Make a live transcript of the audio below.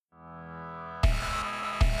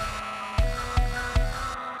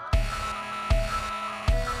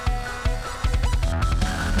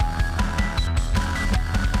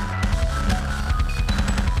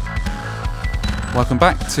Welcome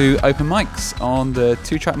back to Open Mics on the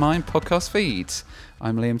Two Track Mind podcast feed.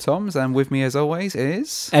 I'm Liam Toms, and with me as always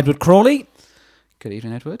is... Edward Crawley. Good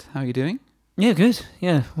evening, Edward. How are you doing? Yeah, good.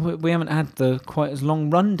 Yeah, we haven't had the quite as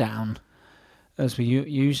long rundown as we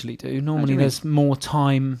usually do. Normally there's more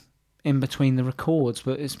time in between the records,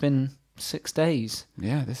 but it's been 6 days.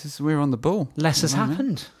 Yeah, we're on the ball. Less has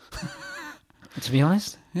happened, to be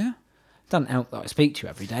honest. Yeah. Doesn't help that I speak to you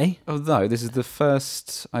every day. Although this is the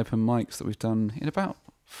first Open Mics that we've done in about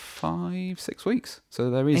 5-6 weeks, so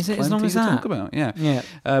there is it plenty as long as to that? talk about. Yeah. Yeah.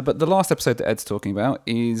 But the last episode that Ed's talking about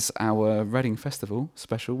is our Reading Festival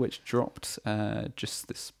special, which dropped just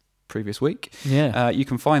this previous week. Yeah. You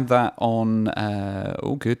can find that on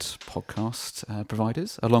all good podcast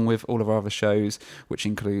providers, along with all of our other shows, which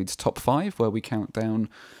includes Top 5, where we count down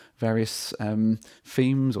various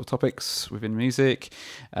themes or topics within music.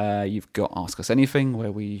 You've got Ask Us Anything,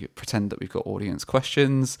 where we pretend that we've got audience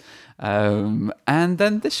questions. And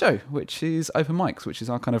then this show, which is Open Mics, which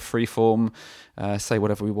is our kind of free-form, say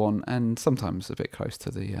whatever we want, and sometimes a bit close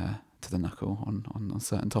to the knuckle on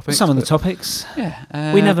certain topics. Some of the topics.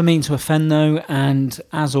 Yeah. We never mean to offend, though, and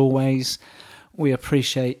as always, we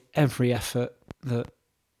appreciate every effort that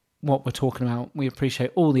what we're talking about. We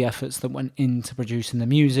appreciate all the efforts that went into producing the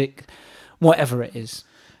music, whatever it is.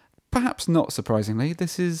 Perhaps not surprisingly,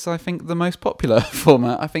 this is, I think, the most popular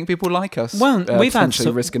format. I think people like us. Well, we've had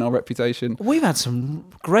potentially risking our reputation. We've had some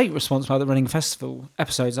great response about the Reading Festival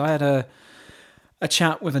episodes. I had a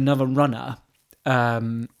chat with another runner,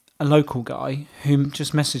 a local guy, who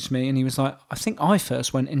just messaged me, and he was like, I think I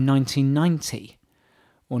first went in 1990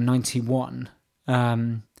 or 91.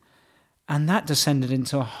 And that descended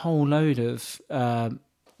into a whole load of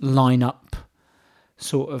line-up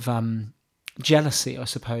sort of jealousy, I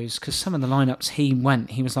suppose, because some of the lineups he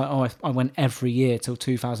was like, oh, I went every year till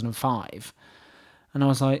 2005. And I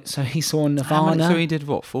was like, so he saw Nirvana. So he did,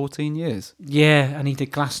 14 years? Yeah, and he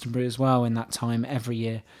did Glastonbury as well in that time every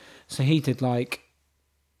year. So he did like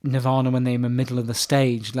Nirvana when they were middle of the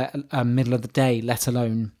stage, middle of the day, let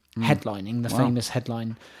alone headlining, the famous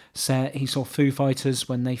headline set. He saw Foo Fighters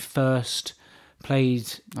when they first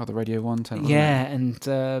played. Oh, the Radio 1 tent. Yeah, and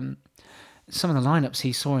some of the lineups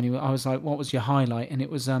he saw, and I was like, what was your highlight? And it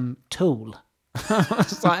was Tool. I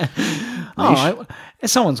was like, all right,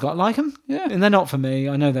 someone's got to like them. Yeah. And they're not for me.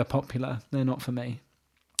 I know they're popular. They're not for me.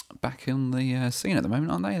 Back in the scene at the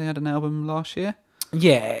moment, aren't they? They had an album last year.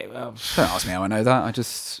 Yeah. Well, don't ask me how I know that. I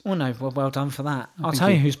just... Well, no, well done for that. I'll tell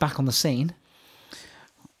you who's back on the scene.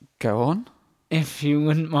 Go on. If you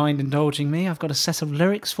wouldn't mind indulging me, I've got a set of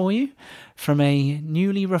lyrics for you from a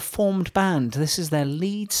newly reformed band. This is their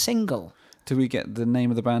lead single. Do we get the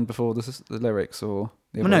name of the band before the lyrics, or...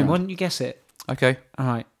 Well, no, why don't you guess it? Okay. All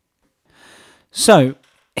right. So,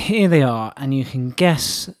 here they are, and you can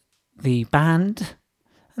guess the band.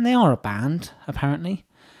 And they are a band, apparently.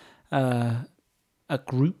 A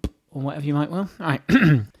group, or whatever you might will. All right.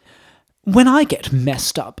 When I get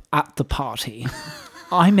messed up at the party...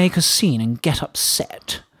 I make a scene and get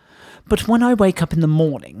upset. But when I wake up in the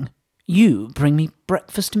morning, you bring me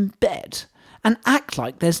breakfast in bed and act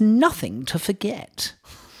like there's nothing to forget.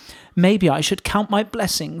 Maybe I should count my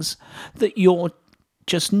blessings that you're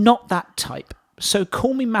just not that type, so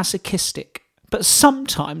call me masochistic, but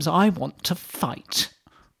sometimes I want to fight.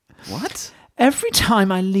 What? Every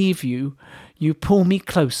time I leave you, you pull me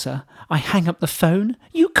closer. I hang up the phone,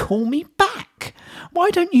 you call me back. Why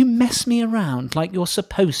don't you mess me around like you're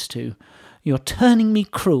supposed to? You're turning me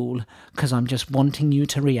cruel because I'm just wanting you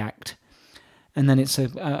to react. And then it's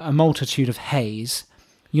a multitude of haze.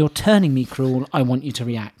 You're turning me cruel, I want you to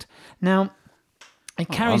react. Now, it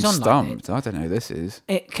carries on stumped. like I don't know who this is.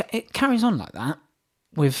 It carries on like that,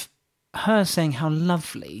 with her saying how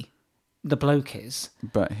lovely the bloke is.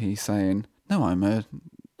 But he's saying, no, I'm a...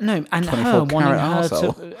 No, and her wanting her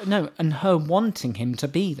to... and her wanting him to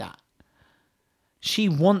be that. She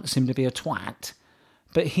wants him to be a twat,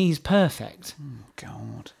 but he's perfect. Oh,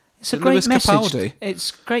 God. It's a great message. Capaldi.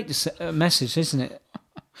 It's a great message, isn't it?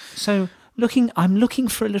 So, I'm looking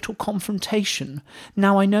for a little confrontation.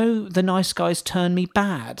 Now I know the nice guys turn me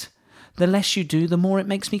bad. The less you do, the more it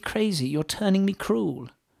makes me crazy. You're turning me cruel.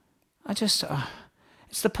 It's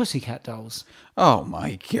the Pussycat Dolls. Oh,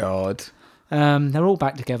 my God. They're all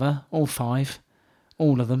back together, all 5,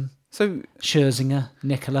 all of them. So Scherzinger,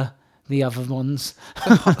 Nicola, the other ones.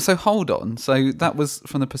 So hold on. So that was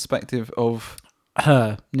from the perspective of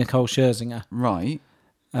her, Nicole Scherzinger. Right.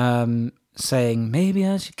 Saying, maybe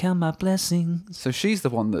I should count my blessings. So she's the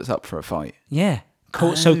one that's up for a fight. Yeah.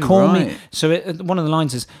 Call right. me. So one of the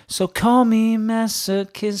lines is, so call me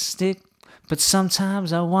masochistic, but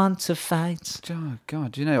sometimes I want to fight. Oh,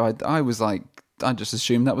 God. You know, I was like I just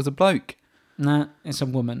assumed that was a bloke. No, it's a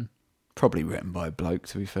woman. Probably written by a bloke,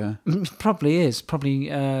 to be fair. Probably is. Probably,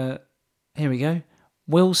 here we go.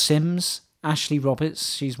 Will Sims, Ashley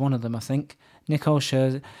Roberts, she's one of them, I think. Nicole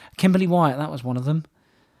Scherzer, Kimberly Wyatt, that was one of them.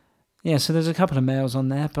 Yeah, so there's a couple of males on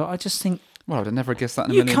there, but I just think... Well, I'd have never guessed that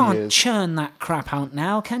in a You million can't years. churn that crap out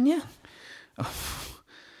now, can you?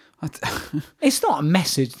 It's not a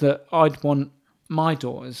message that I'd want my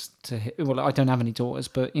daughters to hear. Well, I don't have any daughters,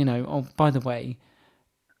 but, oh, by the way,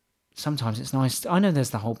 sometimes it's nice. I know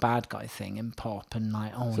there's the whole bad guy thing in pop and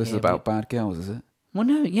like, oh, So this is about bad girls, is it? Well,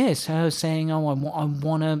 no, yes, her saying, oh, I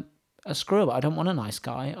want a screw up. I don't want a nice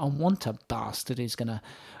guy. I want a bastard who's going to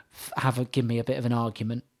give me a bit of an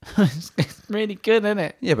argument. It's really good, isn't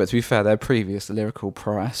it? Yeah, but to be fair, their previous lyrical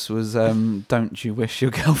prowess was, don't you wish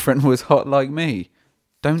your girlfriend was hot like me?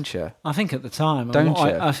 Don't you? I think at the time, Don't you?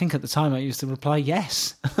 I think at the time I used to reply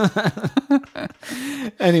yes.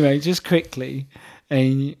 Anyway, just quickly,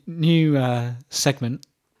 a new segment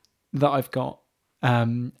that I've got,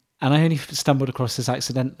 and I only stumbled across this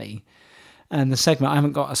accidentally. And the segment, I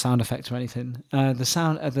haven't got a sound effect or anything.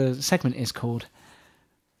 The segment is called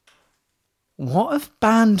 "What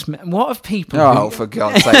of people?" Oh, for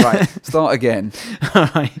God's sake! Right, start again, All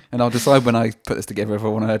right. and I'll decide when I put this together if I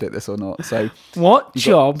want to edit this or not. So, What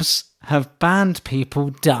jobs have band people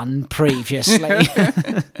done previously?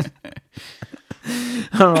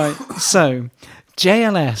 All right. So,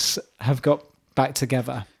 JLS have got back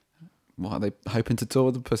together. what are they hoping to tour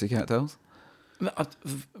with the Pussycat Dolls?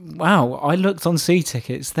 Wow. I looked on Sea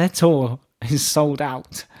Tickets. Their tour is sold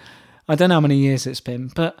out. I don't know how many years it's been,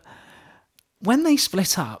 but when they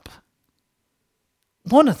split up,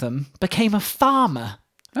 one of them became a farmer.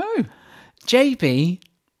 Oh, JB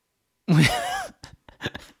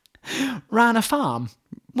ran a farm,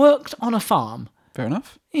 worked on a farm. fair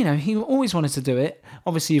enough. He always wanted to do it.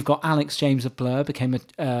 Obviously, you've got Alex James of Blur, became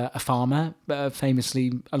a farmer,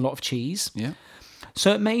 famously a lot of cheese. Yeah.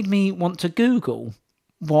 So it made me want to Google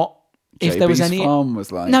what if there was JB's any. farm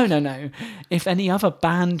was like. No. If any other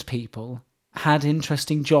band people had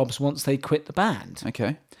interesting jobs once they quit the band.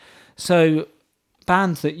 Okay. So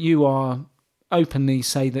bands that you are openly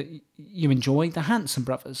say that you enjoy, the Hanson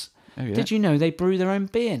Brothers. Oh, yeah. Did you know they brew their own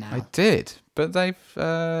beer now? I did, but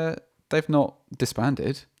they've not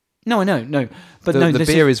disbanded. No, I know, no. But The this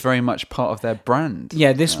beer is very much part of their brand.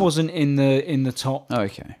 Yeah, this wasn't in the top Oh,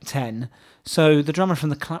 okay. 10. So the drummer from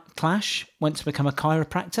the Clash went to become a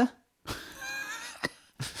chiropractor.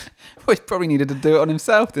 Well, he probably needed to do it on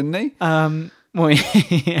himself, didn't he? Well,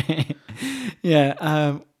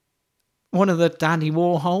 yeah. One of the Dandy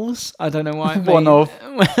Warhols, I don't know why. One of.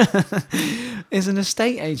 is an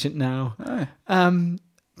estate agent now. Oh.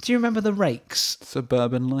 Do you remember the Rakes?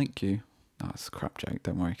 Suburban like you. Oh, that's a crap joke.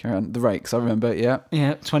 Don't worry. Carry on. The Rakes, I remember. Yeah.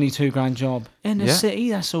 Yeah, 22 grand job in the Yeah. city.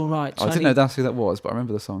 That's all right. I didn't know that's who that was, but I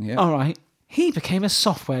remember the song. Yeah. All right. He became a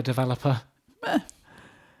software developer.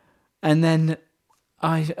 And then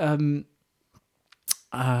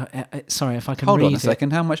sorry if I can Hold read on a it.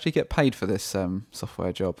 second. How much did he get paid for this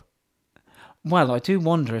software job? Well, I do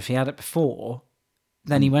wonder if he had it before.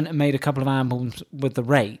 Then he went and made a couple of albums with the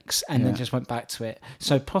Rakes, and then Yeah. just went back to it.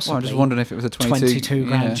 So possibly Well, I'm just wondering if it was a 22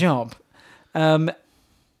 grand yeah. job. And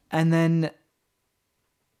then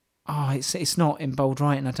it's not in bold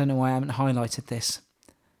writing. I don't know why I haven't highlighted this.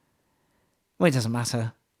 Well, it doesn't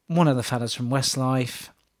matter. One of the fellas from Westlife.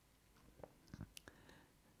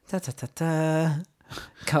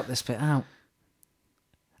 Cut this bit out.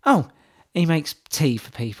 Oh, he makes tea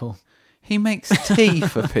for people. He makes tea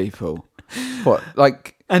for people. What,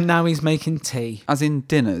 like, And now he's making tea. as in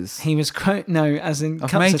dinners? He was as in I've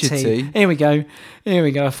cups made of you tea. tea. Here we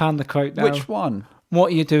go. I found the quote now. Which one?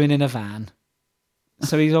 What are you doing in a van?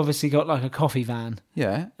 So he's obviously got like a coffee van,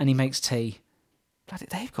 Yeah. and he makes tea. Bloody,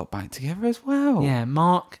 they've got back together as well. Yeah,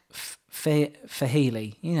 Mark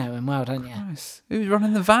Fahey. You know him well, don't you? Nice. Who's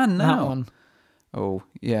running the van now? That one. Oh,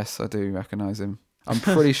 yes, I do recognise him. I'm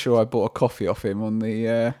pretty sure I bought a coffee off him on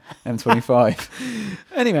the M25.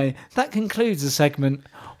 Anyway, that concludes the segment.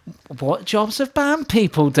 What jobs have band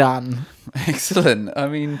people done? Excellent. I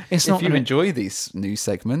mean, It's if not you gonna- enjoy these new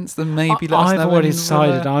segments, then maybe let us know. I've already when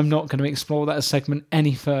decided we'll, I'm not going to explore that segment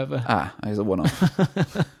any further. it's a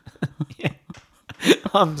one-off.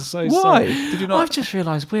 I'm so Why? sorry. Did you not? I've just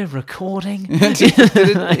realised we're recording. Was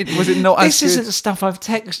it not as This good? isn't stuff I've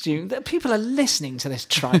texted you. That people are listening to this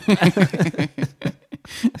tripe.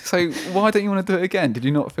 So why don't you want to do it again? Did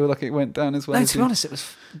you not feel like it went down as well? No, as to be you- honest, it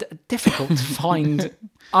was difficult to find.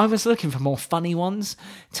 I was looking for more funny ones.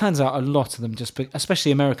 Turns out a lot of them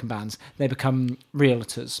especially American bands, they become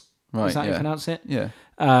realtors. Right, Is that how you yeah. pronounce it? Yeah.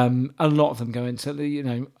 A lot of them go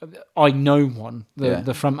into, I know one,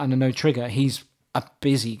 the front man of No Trigger. He's a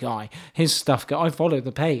busy guy. His stuff, I follow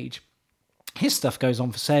the page. His stuff goes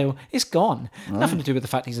on for sale. It's gone. Right. Nothing to do with the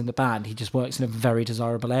fact he's in the band. He just works in a very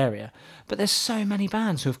desirable area. But there's so many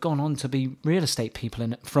bands who have gone on to be real estate people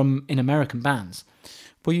in American bands.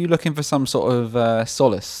 Were you looking for some sort of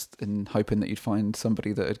solace in hoping that you'd find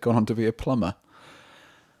somebody that had gone on to be a plumber?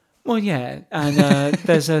 Well, yeah. And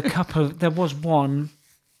there was one,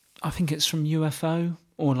 I think it's from UFO,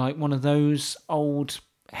 or like one of those old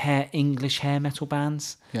English hair metal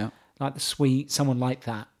bands. Yeah. Like The Sweet, someone like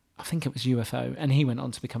that. I think it was UFO, and he went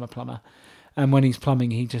on to become a plumber. And when he's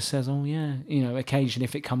plumbing, he just says, oh, yeah, occasionally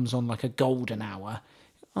if it comes on like a golden hour,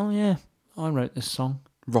 oh, yeah, I wrote this song.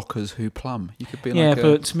 Rockers who plumb. You could be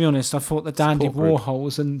but to be honest, I thought the Dandy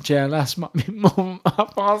Warhols and JLS might be more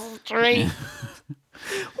up our street.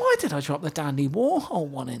 Why did I drop the Dandy Warhol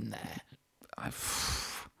one in there?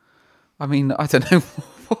 I mean, I don't know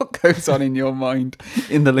what goes on in your mind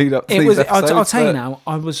in the lead up to these episodes. I'll tell you now,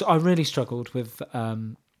 I really struggled with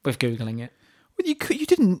Googling it. Well,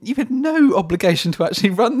 you had no obligation to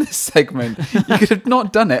actually run this segment. You could have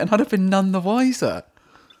not done it and I'd have been none the wiser.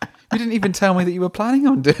 You didn't even tell me that you were planning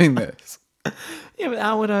on doing this. Yeah, but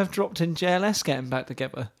how would I have dropped in JLS getting back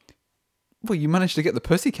together? Well, you managed to get the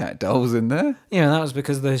Pussycat Dolls in there. Yeah, that was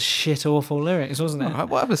because of the shit awful lyrics, wasn't it? All right,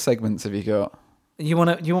 what other segments have you got? You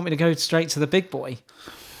want me to go straight to the big boy?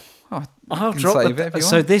 Oh, I'll drop it.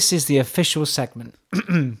 So this is the official segment.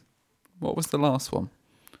 What was the last one?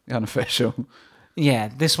 The unofficial. Yeah,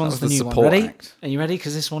 this one's the new one. Ready? Act. Are you ready?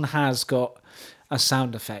 Because this one has got a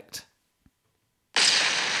sound effect.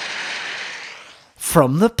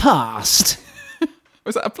 From the past.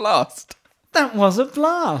 Was that a blast? That was a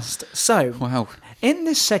blast. So, wow. In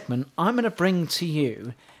this segment, I'm going to bring to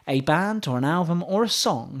you a band or an album or a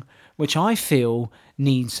song which I feel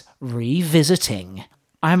needs revisiting.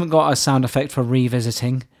 I haven't got a sound effect for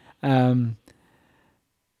revisiting. No,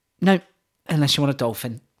 unless you want a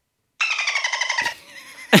dolphin.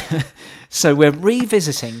 So we're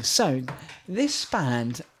revisiting. So this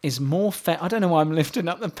band is more I don't know why I'm lifting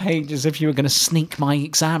up the page as if you were going to sneak my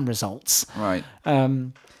exam results. Right.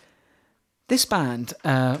 This band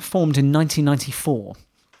formed in 1994.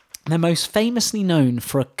 They're most famously known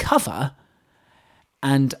for a cover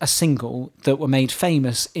and a single that were made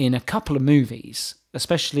famous in a couple of movies,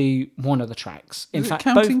 especially one of the tracks. In fact,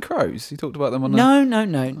 Counting Crows? You talked about them on No.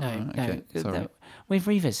 Okay. Sorry. We've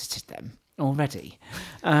revisited them already.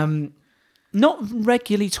 Not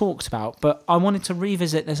regularly talked about, but I wanted to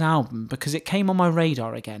revisit this album because it came on my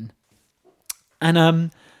radar again.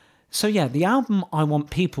 And so yeah, the album I want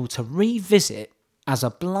people to revisit as a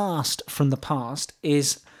blast from the past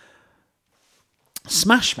is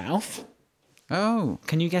Smash Mouth. Oh.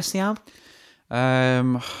 Can you guess the album?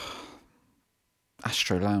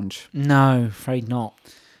 Astro Lounge. No, afraid not.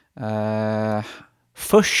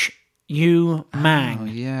 Fush You Mang. Oh,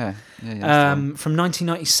 yeah. From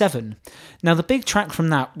 1997. Now, the big track from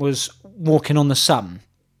that was Walking on the Sun,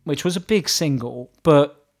 which was a big single,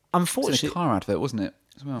 but unfortunately... It was a car advert, wasn't it?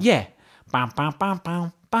 As well. Yeah.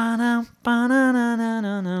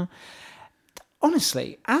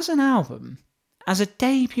 Honestly, as an album, as a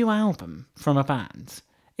debut album from a band,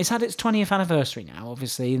 it's had its 20th anniversary now,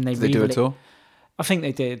 obviously. And Did they do a tour? I think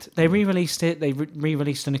they did. They re-released it. They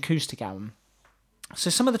re-released an acoustic album. So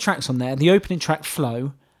some of the tracks on there, the opening track,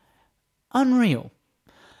 Flow, unreal.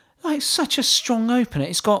 Like, such a strong opener.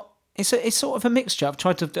 It's sort of a mixture.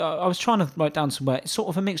 I was trying to write down somewhere. It's sort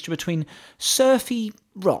of a mixture between surfy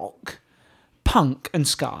rock, punk, and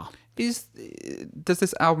ska. Does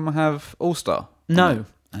this album have All Star? No,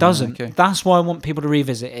 doesn't. Okay. That's why I want people to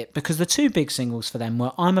revisit it, because the two big singles for them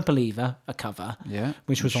were I'm a Believer, a cover,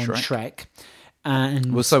 which was on Shrek.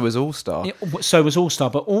 And so was All Star. So was All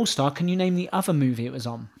Star, but All Star, can you name the other movie it was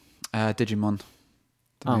on? Digimon,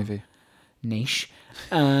 the movie. Niche.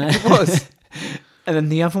 It was. And then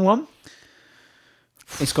the other one,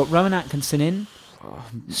 it's got Rowan Atkinson in.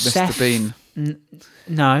 Mr. Bean.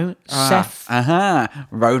 No, Seth.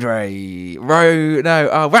 Rat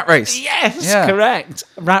Race. Yes, correct.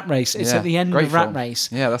 Rat Race. It's at the end of Rat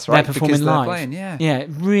Race. Yeah, that's right. They're performing live. Playing, yeah. Yeah,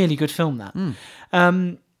 really good film that.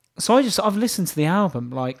 So I've listened to the album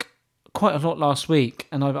like quite a lot last week,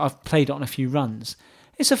 and I've played it on a few runs.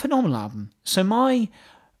 It's a phenomenal album. So my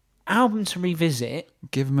album to revisit,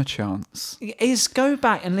 give them a chance, is go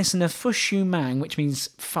back and listen to Fush You Mang, which means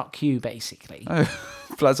fuck you, basically. Oh,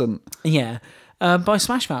 pleasant. Yeah, by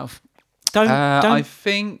Smash Mouth. I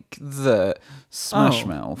think that Smash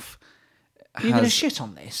Mouth. You're going to shit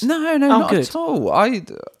on this? No, not at all.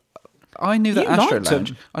 I knew that You Astro liked 'em.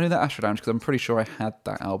 Lounge. I knew that Astro Lounge because I'm pretty sure I had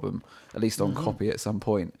that album at least on copy at some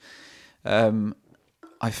point.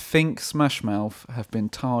 I think Smash Mouth have been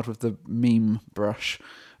tarred with the meme brush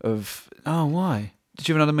of. Oh, why? Did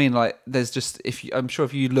you know what I mean? Like, there's just I'm sure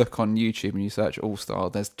if you look on YouTube and you search All Star,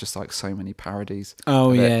 there's just like so many parodies.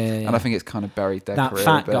 Oh, of it. yeah. And I think it's kind of buried their That career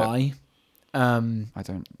fat a bit. guy. I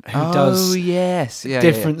don't. Who does yes, yeah,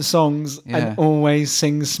 different songs Yeah. and always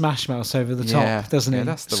sings Smash Mouth over the top, Yeah. doesn't he? Yeah,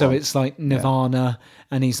 that's the so one. it's like Nirvana,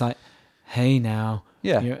 and he's like, "Hey now,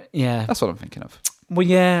 Yeah, yeah." that's what I'm thinking of. Well,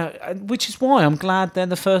 yeah, which is why I'm glad they're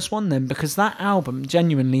the first one then, because that album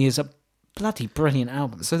genuinely is a bloody brilliant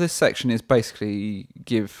album. So this section is basically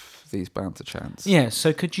give these bands a chance. Yeah.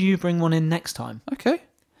 So could you bring one in next time? Okay.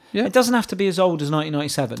 Yeah. It doesn't have to be as old as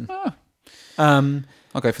 1997. Ah, Um,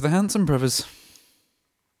 I'll go for the Hanson Brothers.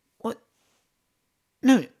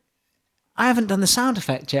 no, I haven't done the sound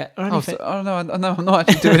effect yet or anything. No, I'm not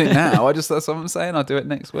actually doing it now. That's what I'm saying. I'll do it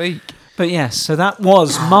next week. But yes, so that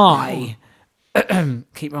was my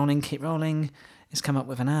keep rolling. It's come up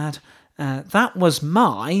with an ad. That was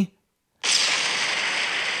my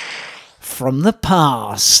from the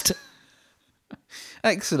past.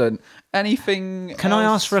 Excellent. Anything? Can I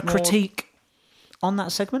ask for a more? critique on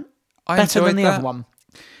that segment? I Better than enjoyed the that. other one.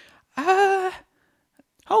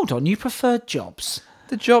 Hold on, you preferred Jobs.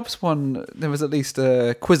 The Jobs one, there was at least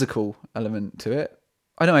a quizzical element to it.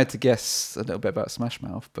 I know I had to guess a little bit about Smash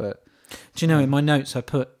Mouth, but Do you know in my notes I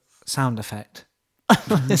put sound effect?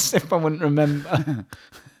 As if I wouldn't remember.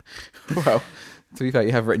 well, to be fair,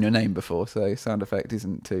 you have written your name before, so sound effect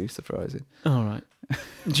isn't too surprising. All right.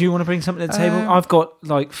 Do you want to bring something to the table? I've got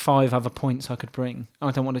like 5 other points I could bring.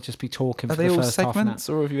 I don't want to just be talking Are for they the all first half an hour. segments,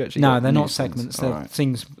 or have you actually? No, got they're not news ones? segments. All They're right.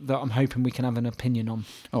 things that I'm hoping we can have an opinion on.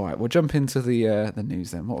 All right, we'll jump into the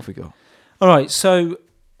news then. What have we got? All right, so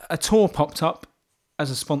a tour popped up as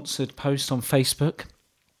a sponsored post on Facebook,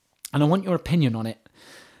 and I want your opinion on it.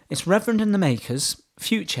 It's Reverend and the Makers,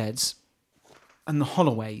 Futureheads, and the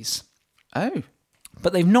Holloways. Oh,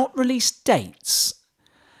 But they've not released dates.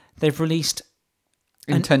 They've released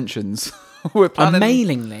intentions. We're a planning.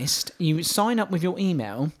 mailing list. You sign up with your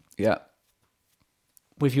email, Yeah,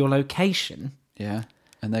 with your location. yeah,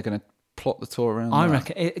 and they're going to plot the tour around. I that.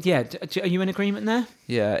 reckon. Yeah, are you in agreement there?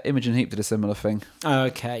 Yeah, Imogen Heap did a similar thing.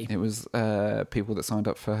 Okay. It was people that signed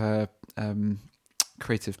up for her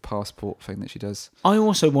creative passport thing that she does. I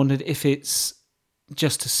also wondered if it's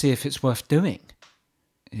just to see if it's worth doing.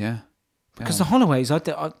 Yeah. Because the Holloways,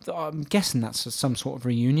 I'm guessing that's some sort of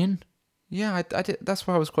reunion. Yeah, I did. That's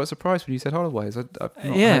why I was quite surprised when you said Holloways. I've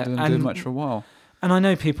not Yeah, heard them and- doing much for a while. And I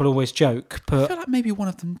know people always joke, I but feel like maybe one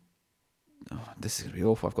of them. Oh, this is going to be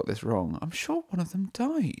awful. I've got this wrong. I'm sure one of them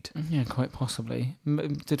died. yeah, quite possibly.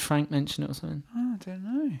 Did Frank mention it or something? Oh, I don't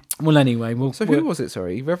know. Well, anyway, So who was it?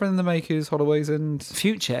 Sorry, Reverend and the Makers, Holloways, and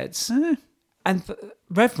Futureheads Eh, and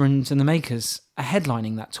Reverend and the Makers are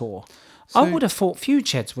headlining that tour. So- I would have thought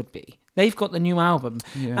Futureheads would be. They've got the new album,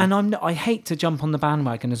 Yeah. and I hate to jump on the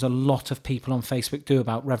bandwagon, as a lot of people on Facebook do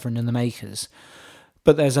about Reverend and the Makers.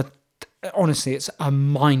 But honestly, it's a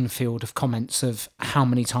minefield of comments of how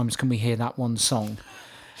many times can we hear that one song.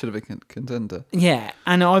 should have been contender. Yeah,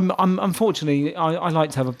 and I'm unfortunately I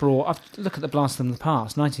like to have a broad. Look at the Blast from the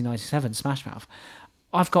Past, 1997 Smash Mouth.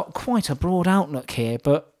 I've got quite a broad outlook here,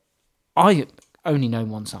 but I only know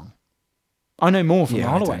one song. I know more from the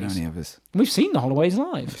I don't know Holloways. any others. We've seen the Holloways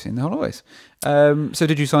live. I've seen the Holloways. So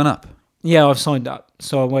did you sign up? Yeah, I've signed up,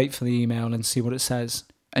 so I'll wait for the email and see what it says.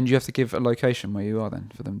 And you have to give a location where you are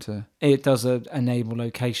then for them to. It does a enable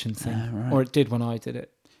location thing, right. or it did when I did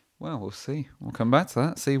it. Well, we'll see. We'll come back to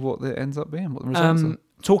that. See what it ends up being. What the results are.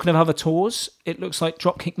 Talking of other tours, it looks like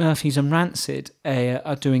Dropkick Murphys and Rancid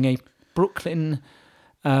are doing a Brooklyn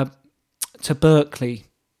to Berkeley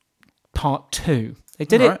Part 2. They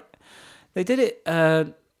did Right. it. They did it.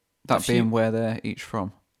 That being where they're each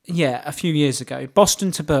from. Yeah, a few years ago.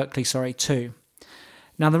 Boston to Berkeley, 2.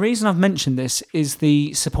 Now, the reason I've mentioned this is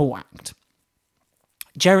the support act.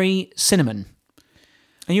 Jerry Cinnamon.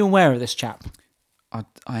 Are you aware of this chap?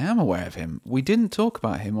 I am aware of him. We didn't talk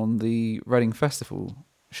about him on the Reading Festival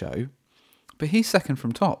show, but he's second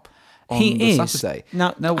from top on He the is. Saturday.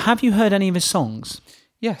 Now, Now- have you heard any of his songs?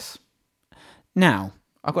 Yes. Now,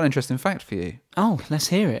 I've got an interesting fact for you. let's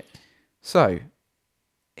hear it. So,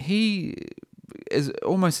 he is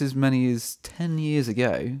almost as many as 10 years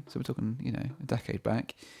ago, so we're talking, a decade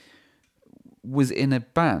back, was in a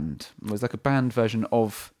band, was like a band version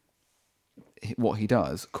of what he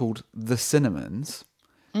does, called The Cinnamons.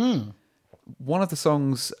 One of the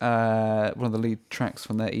songs, one of the lead tracks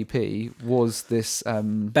from their EP was this...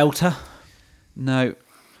 Belter. no,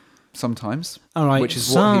 sometimes. All right, which is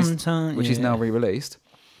what sometimes, he's now re-released.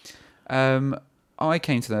 I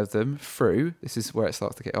came to know them through, this is where it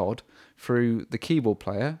starts to get odd, through the keyboard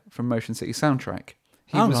player from Motion City Soundtrack.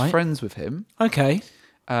 He was friends with him. Okay.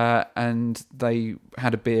 And they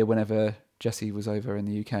had a beer whenever Jesse was over in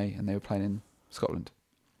the UK and they were playing in Scotland.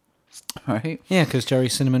 Right? Yeah, because Jerry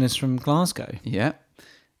Cinnamon is from Glasgow. Yeah.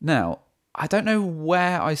 Now, I don't know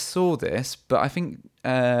where I saw this, but I think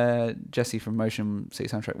Jesse from Motion City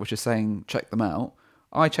Soundtrack was just saying, check them out.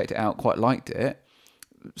 I checked it out, quite liked it,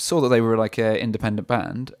 saw that they were like an independent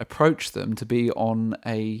band, approached them to be on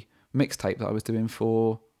a mixtape that I was doing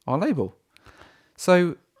for our label.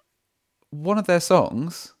 So one of their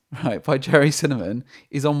songs, right, by Jerry Cinnamon,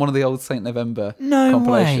 is on one of the old Saint November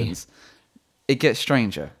compilations. Way. It gets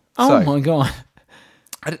stranger. Oh my God.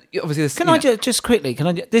 Obviously, this, can I just quickly?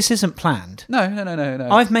 This isn't planned. No.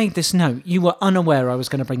 I've made this note. You were unaware I was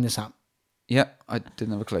going to bring this up. Yeah, I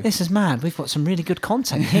didn't have a clue. This is mad. We've got some really good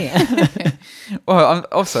content here. Well, I'm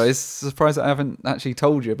also surprised that I haven't actually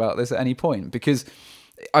told you about this at any point, because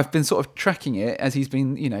I've been sort of tracking it as he's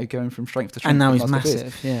been, going from strength to strength. And now he's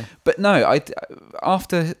massive, yeah. But no,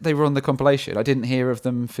 after they were on the compilation, I didn't hear of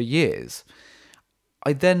them for years.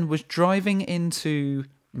 I then was driving into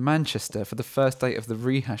Manchester for the first date of the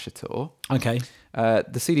Rehasher tour. Okay.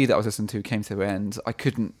 The CD that I was listening to came to an end. I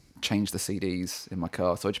couldn't change the CDs in my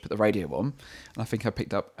car, so I just put the radio on, and I think I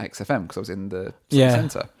picked up XFM because I was in the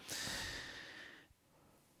centre.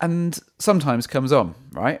 And Sometimes comes on,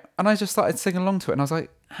 right? And I just started singing along to it, and I was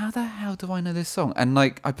like, how the hell do I know this song? And I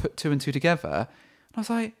put two and two together, and I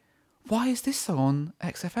was like, why is this song on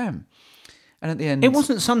XFM? And at the end, it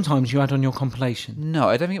wasn't Sometimes you had on your compilation. No,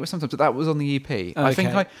 I don't think it was Sometimes, but that was on the EP. Okay. I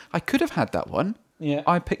think I could have had that one. Yeah.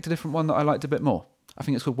 I picked a different one that I liked a bit more. I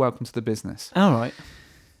think it's called Welcome to the Business. All right.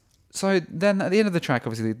 So then at the end of the track,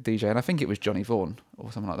 obviously the DJ, and I think it was Johnny Vaughan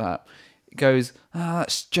or something like that, goes,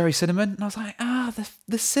 that's Jerry Cinnamon. And I was like,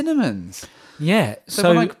 the Cinnamons. Yeah.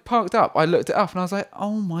 So when I parked up, I looked it up and I was like,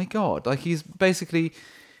 oh my God. He's basically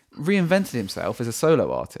reinvented himself as a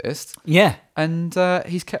solo artist. Yeah. And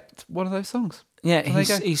he's kept one of those songs. Yeah,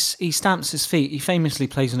 he stamps his feet. He famously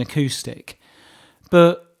plays an acoustic.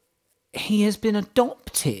 But he has been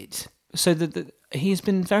adopted. So that he has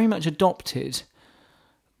been very much adopted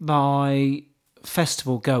by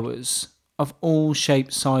festival goers of all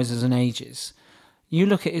shapes, sizes and ages. You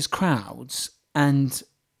look at his crowds and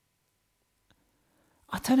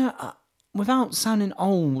I don't know, without sounding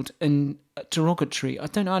old and derogatory, I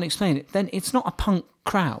don't know how to explain it, then it's not a punk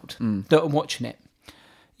crowd that are watching it.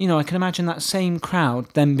 I can imagine that same crowd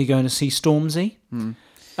then be going to see Stormzy,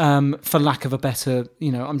 for lack of a better,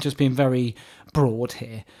 I'm just being very broad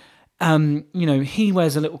here. He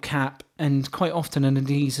wears a little cap and quite often an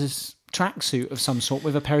Adidas tracksuit of some sort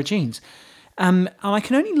with a pair of jeans. And I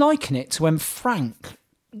can only liken it to when Frank,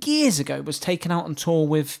 years ago, was taken out on tour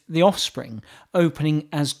with The Offspring, opening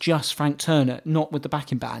as just Frank Turner, not with the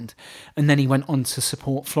backing band. And then he went on to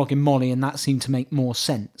support Flogging Molly, and that seemed to make more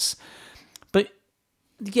sense. But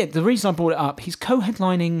yeah, the reason I brought it up, he's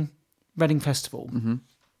co-headlining Reading Festival. Mm-hmm.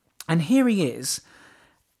 And here he is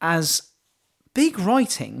as big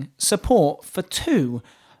writing support for two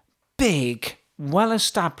big,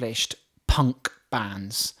 well-established punk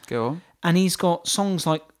bands. Go on. And he's got songs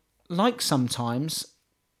like Sometimes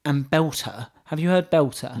and Belter. Have you heard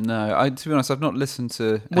Belter? No, to be honest, I've not listened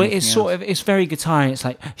to. Well, it's else. It's very guitar. It's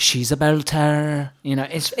like she's a belter.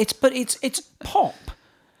 It's pop.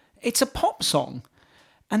 It's a pop song,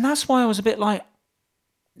 and that's why I was a bit like,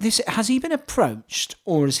 this. Has he been approached,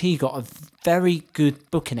 or has he got a very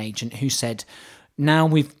good booking agent who said, now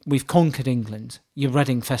we've conquered England. Your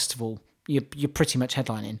Reading Festival. You're pretty much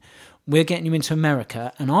headlining. We're getting you into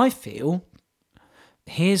America, and I feel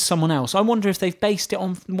here's someone else. I wonder if they've based it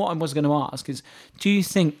on what I was going to ask is, do you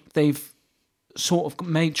think they've sort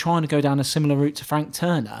of trying to go down a similar route to Frank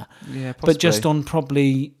Turner? Yeah, possibly. But just on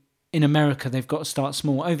probably in America they've got to start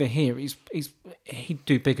small. Over here he'd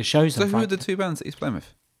do bigger shows. So who are the two bands that he's playing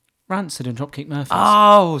with? Rancid and Dropkick Murphys.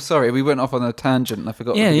 Oh, sorry, we went off on a tangent and I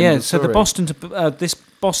forgot. Yeah. So the Boston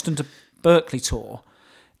to Berkeley tour,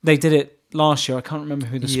 they did it last year. I can't remember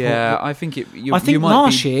who the support. Yeah, I think it. I think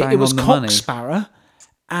last year it was Cock Sparrow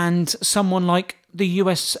and someone like the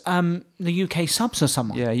UK Subs or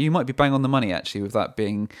someone. Yeah, you might be bang on the money actually with that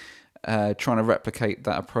being trying to replicate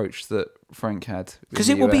that approach that Frank had. Because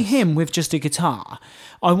it will be him with just a guitar.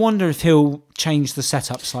 I wonder if he'll change the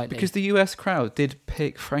setup slightly. Because the US crowd did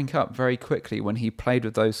pick Frank up very quickly when he played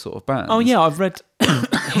with those sort of bands. Oh yeah, I've read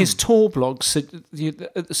his tour blogs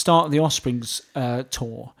at the start of the Offspring's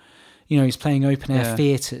tour. he's playing open air Yeah.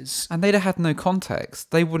 theatres. And they'd have had no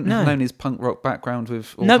context. They wouldn't have No. known his punk rock background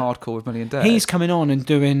with or Nope. hardcore with Million Dead. He's coming on and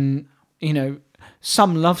doing,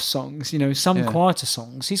 some love songs, some Yeah. quieter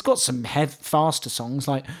songs. He's got some faster songs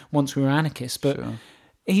like Once We Were Anarchists, but Sure.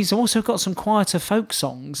 he's also got some quieter folk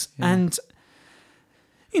songs. Yeah. And,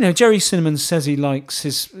 Jerry Cinnamon says he likes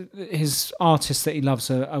his artists that he loves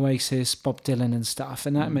are Oasis, Bob Dylan and stuff,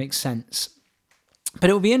 and that makes sense. But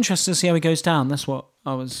it will be interesting to see how he goes down. That's what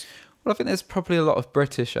I was... Well, I think there's probably a lot of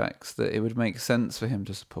British acts that it would make sense for him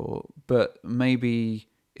to support, but maybe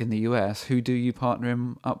in the US, who do you partner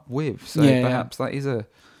him up with? So Yeah, perhaps that is a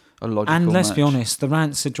logical And let's be match. honest, the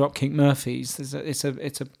Rancid Dropkick Murphys, it's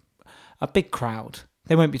a big crowd.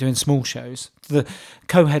 They won't be doing small shows. The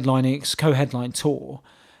co-headline tour,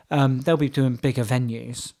 they'll be doing bigger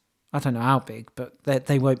venues. I don't know how big, but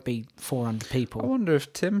they won't be 400 I people. wonder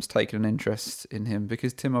if Tim's taken an interest in him,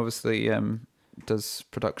 because Tim obviously does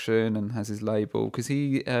production and has his label, because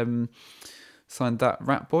he signed that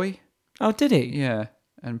Rat Boy, Oh, did he? yeah,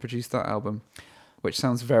 and produced that album, which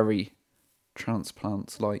sounds very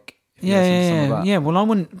Transplants-like. If you listen to some of that. Yeah. Well, I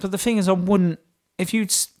wouldn't. But the thing is, I wouldn't.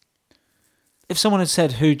 If someone had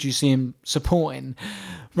said, "Who do you see him supporting?"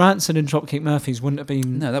 Rancid and Dropkick Murphys wouldn't have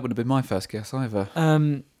been. No, that wouldn't have been my first guess either.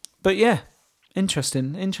 But yeah,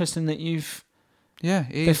 interesting that you've Yeah,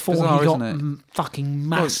 it is before bizarre, he got isn't it? fucking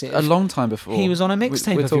Well, massive. a long time before. He was on a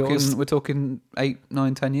mixtape We're of talking, yours. We're talking 8,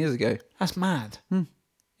 9, 10 years ago. That's mad. Hmm.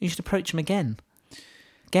 You should approach him again.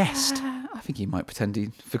 Guest. I think he might pretend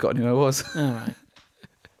he'd forgotten who I was. All right.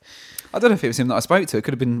 I don't know if it was him that I spoke to. It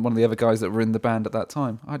could have been one of the other guys that were in the band at that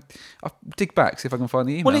time. I'll dig back, see if I can find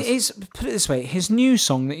the emails. Well, it is. Put it this way: his new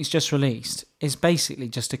song that he's just released is basically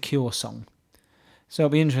just a Cure song. So it'll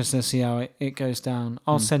be interesting to see how it goes down.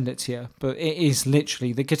 I'll send it to you, but it is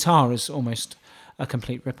literally the guitar is almost a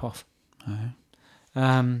complete rip-off.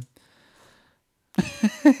 Oh.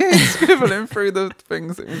 Scribbling through the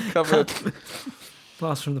things that we've covered.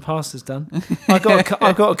 Blast from the Past is done. I've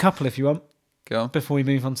got a couple if you want. Go on. Before we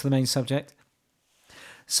move on to the main subject.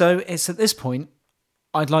 So it's at this point,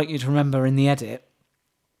 I'd like you to remember in the edit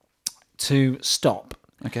to stop,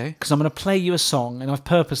 Okay. because I'm going to play you a song, and I've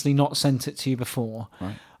purposely not sent it to you before.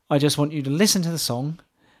 Right. I just want you to listen to the song,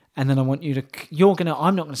 and then I want you to,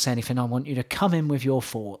 I'm not going to say anything, I want you to come in with your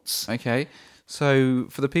thoughts. Okay. So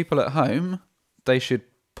for the people at home, they should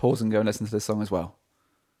pause and go and listen to this song as well.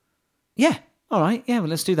 Yeah, all right, yeah, well,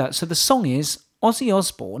 let's do that. So the song is Ozzy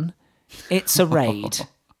Osbourne, It's a Raid.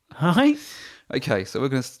 All right? Okay, so we're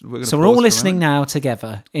gonna. So pause we're all for a listening moment, now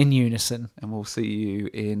together in unison. and we'll see you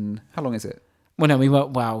in. How long is it? Well, no, we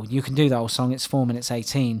won't. Well, you can do the whole song. It's 4 minutes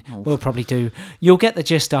 18. Oh. We'll probably do. You'll get the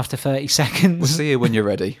gist after 30 seconds. We'll see you when you're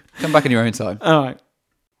ready. Come back in your own time. All right.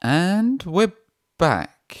 And we're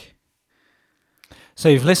back. So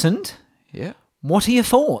you've listened. Yeah. What are your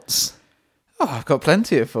thoughts? Oh, I've got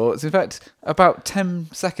plenty of thoughts. In fact, about 10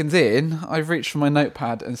 seconds in, I've reached for my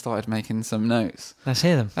notepad and started making some notes. Let's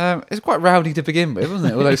hear them. It's quite rowdy to begin with,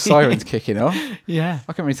 wasn't it? All those sirens kicking off. Yeah.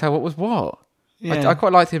 I couldn't really tell what was what. Yeah. I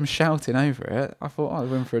quite liked him shouting over it. I thought, oh,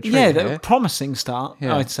 we're in for a treat Yeah, here. a promising start,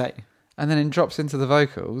 Yeah. I'd say. And then it drops into the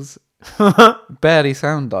vocals. Barely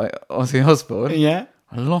sound like Ozzy Osbourne. Yeah.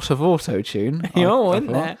 A lot of auto-tune. Oh, I isn't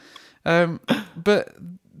thought. there? But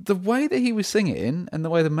the way that he was singing and the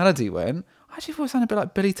way the melody went, I actually thought it sounded a bit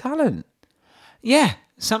like Billy Talent. Yeah,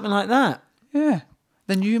 something like that. Yeah.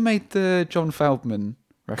 Then you made the John Feldman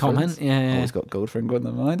reference. Comment, yeah. Always got Goldfinger on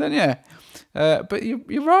the mind, don't you? But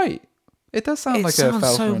you're right. It does sound It like sounds a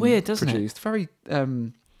so Feldman weird, doesn't it? produced. Very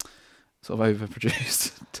sort of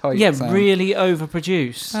overproduced type Yeah, sound. really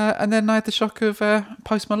overproduced. And then I had the shock of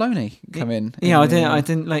Post Maloney come in. Yeah, I the,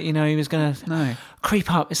 didn't let you know he was going to No,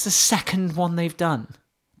 creep up. It's the second one they've done.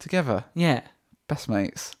 together, Yeah. best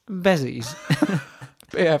mates, Bezies.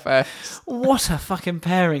 BFFs. What a fucking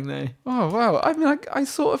pairing, though. Oh wow! I mean, I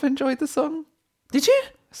sort of enjoyed the song, Did you?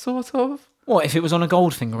 sort of. What, if it was on a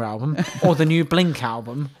Goldfinger album or the new Blink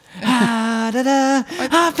album?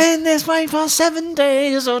 I've been this way for 7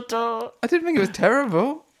 days or so. I didn't think it was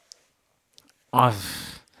terrible. I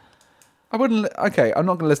wouldn't. Okay, I'm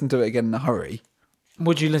not going to listen to it again in a hurry.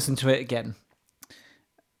 Would you listen to it again?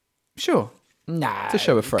 Sure, Nah. to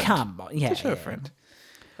show a friend. Come on. Yeah. To show a friend.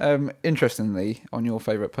 Interestingly, on your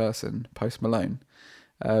favourite person, Post Malone.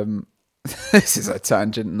 This is a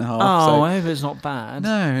tangent and a half. Oh, so. I hope it's not bad.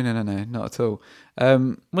 No, not at all.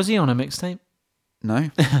 Was he on a mixtape?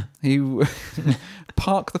 No, he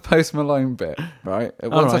park the Post Malone bit, right?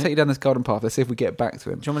 Once I right. take you down this garden path, let's see if we get back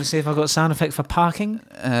to him. Do you want me to see if I've got a sound effect for parking?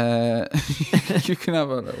 You can have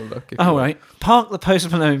a little look. If you Oh, want. right. Park the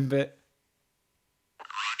Post Malone bit.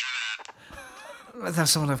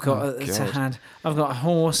 That's all I've got to God. hand. I've got a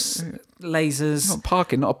horse, lasers. Not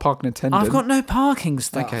parking, not a parking attendant. I've got no parking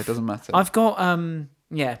stuff. Okay, it doesn't matter. I've got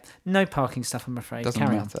no parking stuff. I'm afraid. Doesn't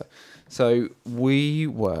Carry matter. So we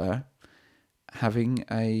were having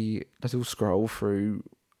a little scroll through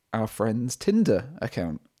our friend's Tinder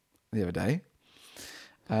account the other day.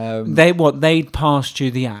 on. They'd passed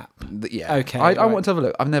you the app. Yeah. Okay, I right. want to have a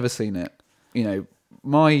look. I've never seen it. You know,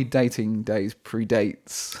 my dating days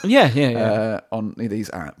predates Yeah. on these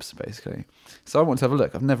apps, basically. So I want to have a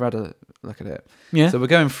look. I've never had a look at it. Yeah. So we're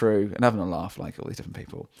going through and having a laugh like all these different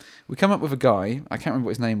people. We come up with a guy. I can't remember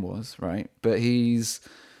what his name was, right? But he's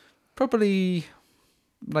probably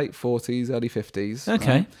late 40s, early 50s.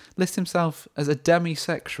 Okay. Right? Lists himself as a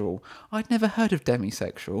demisexual. I'd never heard of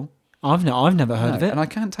demisexual. I've never heard of it. And I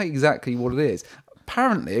can't tell you exactly what it is.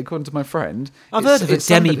 Apparently, according to my friend, I've heard of a it's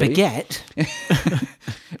somebody- demi baguette.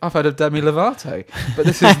 I've heard of Demi Lovato, but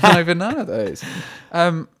this is not even none of those.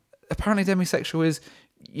 Apparently, demisexual is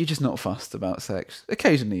you're just not fussed about sex.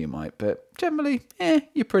 Occasionally, you might, but generally,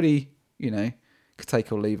 you're pretty. Could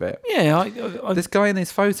take or leave it. Yeah. This guy in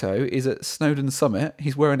this photo is at Snowdon Summit.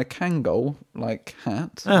 He's wearing a Kangol like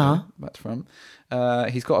hat. Uh-huh. Back from.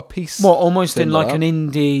 He's got a piece. What? Almost in symbol like an up.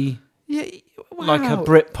 indie, Yeah. like a wow.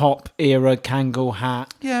 Britpop era Kangol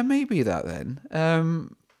hat. Yeah, maybe that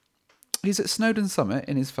then. He's at Snowdon Summit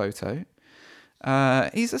in his photo.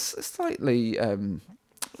 He's a slightly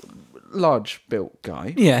large-built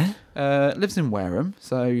guy. Yeah. Lives in Wareham,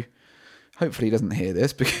 so hopefully he doesn't hear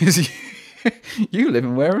this because you live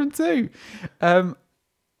in Wareham too.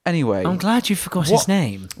 Anyway, I'm glad you forgot his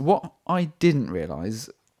name. what I didn't realise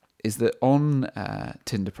is that on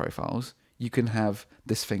Tinder profiles, you can have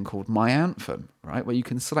this thing called My Anthem, right? Where you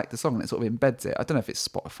can select a song and it sort of embeds it. I don't know if it's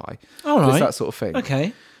Spotify. All but it's right. that sort of thing.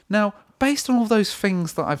 Okay. Now, based on all those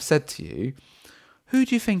things that I've said to you, who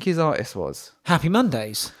do you think his artist was? Happy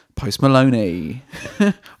Mondays. Post Maloney.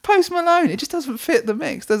 Post Malone. It just doesn't fit the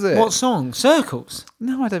mix, does it? What song? Circles.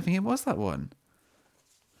 No, I don't think it was that one.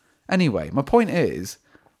 Anyway, my point is...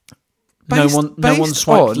 No one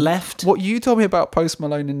swiped on left. What you told me about Post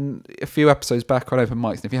Malone in a few episodes back on Open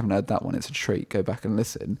Mics, and if you haven't heard that one, it's a treat. Go back and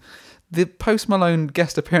listen. The Post Malone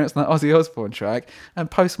guest appearance on that Ozzy Osbourne track, and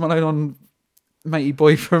Post Malone on Matey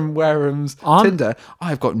Boy from Wareham's Tinder,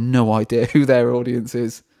 I've got no idea who their audience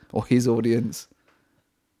is, or his audience.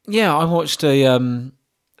 Yeah, I watched a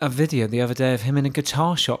video the other day of him in a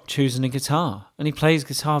guitar shop choosing a guitar, and he plays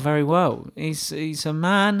guitar very well. He's a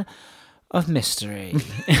man of mystery.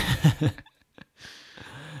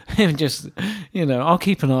 Just, I'll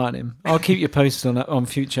keep an eye on him. I'll keep you posted on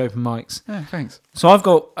future open mics. Yeah, thanks. So I've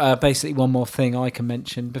got basically one more thing I can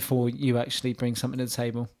mention before you actually bring something to the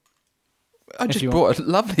table. I just you brought a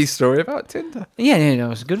lovely story about Tinder. Yeah,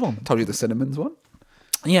 it's a good one. Told you the Cinnamons one.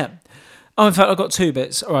 Yeah. Oh, in fact, I've got two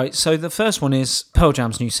bits. All right, so the first one is Pearl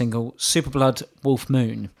Jam's new single, Superblood Wolf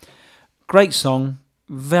Moon. Great song.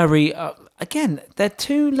 Very, again, their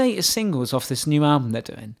two latest singles off this new album they're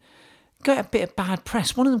doing got a bit of bad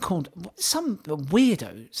press. One of them called, some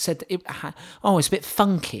weirdo said it's a bit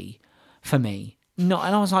funky for me. No,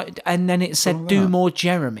 and I was like, and then it said, Do More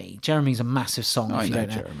Jeremy. Jeremy's a massive song. I if you know don't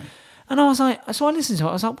know. Jeremy. And I was like, so I listened to it.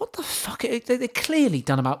 I was like, what the fuck? They clearly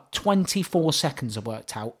done about 24 seconds of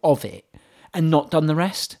worked out of it and not done the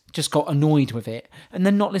rest. Just got annoyed with it and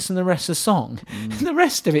then not listened to the rest of the song. And the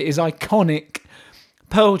rest of it is iconic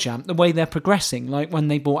Pearl Jam, the way they're progressing. Like when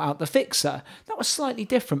they brought out The Fixer. That was slightly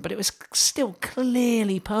different, but it was still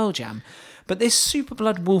clearly Pearl Jam. But this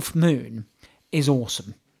Superblood Wolf Moon is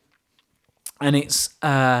awesome. And it's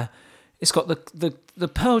got the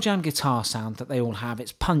Pearl Jam guitar sound that they all have.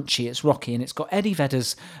 It's punchy, it's rocky, and it's got Eddie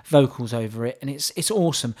Vedder's vocals over it, and it's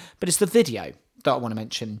awesome. But it's the video that I want to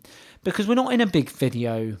mention, because we're not in a big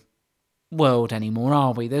video world anymore,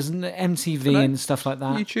 are we? There's an MTV and stuff like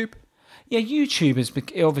that. YouTube. Yeah, YouTube is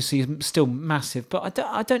obviously still massive, but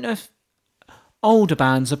I don't know if older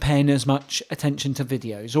bands are paying as much attention to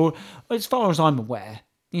videos, or as far as I'm aware,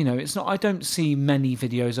 it's not. I don't see many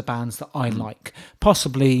videos of bands that I like.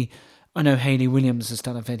 Possibly, I know Hayley Williams has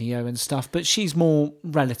done a video and stuff, but she's more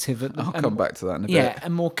relative. I'll come back to that in a bit. Yeah,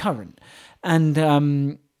 and more current. And,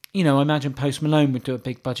 I imagine Post Malone would do a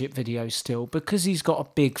big budget video still because he's got a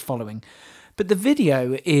big following. But the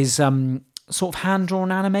video is sort of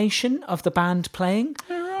hand-drawn animation of the band playing.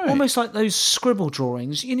 Oh, right. Almost like those scribble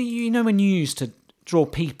drawings. You know when you used to draw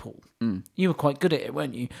people? You were quite good at it,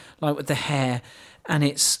 weren't you? Like with the hair. And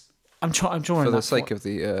I'm drawing For the that sake of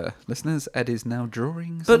the listeners, Ed is now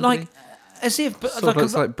drawing But somebody. like, as if... But Sort of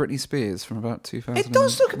looks like Britney Spears from about 2000. It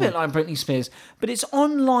does look a bit like Britney Spears, but it's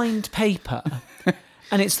on lined paper.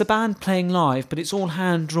 And it's the band playing live, but it's all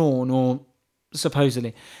hand-drawn or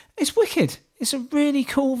supposedly. It's wicked. It's a really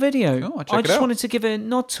cool video. Oh, I'll check I it just out. wanted to give a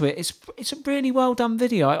nod to it. It's a really well done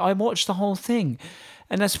video. I watched the whole thing,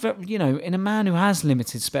 and that's in a man who has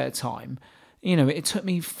limited spare time. It took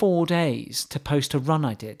me 4 days to post a run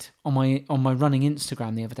I did on my running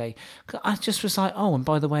Instagram the other day. I just was like, oh, and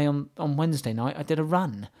by the way, on Wednesday night I did a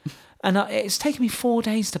run, and it's taken me 4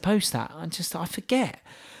 days to post that. I forget.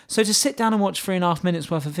 So to sit down and watch 3.5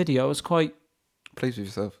 minutes worth of video, I was quite Pleased with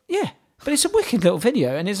yourself. yeah. But it's a wicked little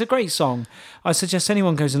video, and it's a great song. I suggest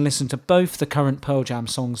anyone goes and listen to both the current Pearl Jam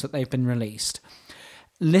songs that they've been released.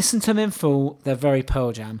 Listen to them in full. They're very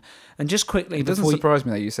Pearl Jam. And just quickly, It doesn't surprise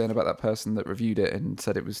me that you're saying about that person that reviewed it and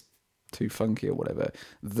said it was too funky or whatever,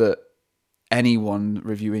 that anyone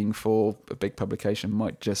reviewing for a big publication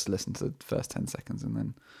might just listen to the first 10 seconds and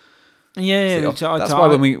then... That's why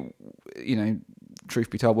when we,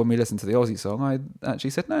 truth be told, when we listened to the Aussie song, I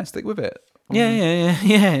actually said, no, stick with it.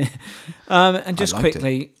 Yeah. And just liked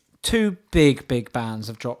quickly, 2 big bands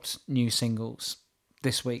have dropped new singles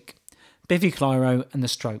this week. Biffy Clyro and The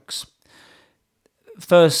Strokes.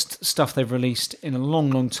 First stuff they've released in a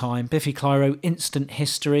long time. Biffy Clyro, Instant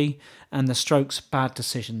History, and The Strokes, Bad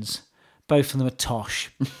Decisions. Both of them are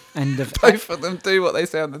tosh. Both of them do what they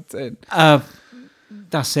say on the tin.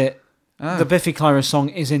 That's it. Oh. The Biffy Clyro song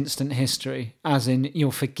is Instant History, as in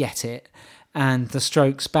you'll forget it. And The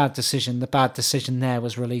Strokes' Bad Decision, the bad decision there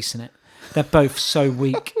was releasing it. They're both so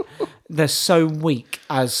weak. They're so weak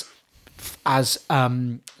as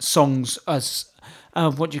songs, as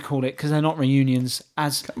what do you call it? Because they're not reunions,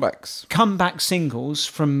 as comeback singles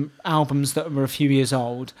from albums that were a few years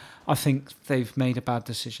old. I think they've made a bad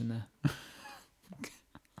decision there.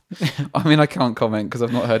 I mean, I can't comment because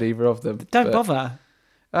I've not heard either of them. Don't bother.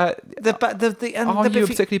 Are you a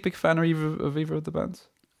particularly big fan of either of the bands?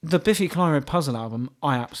 The Biffy Clyro Puzzle album,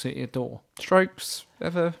 I absolutely adore. Strokes,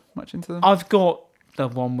 ever much into them? I've got the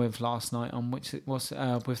one with Last Night on, which it was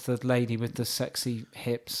with the lady with the sexy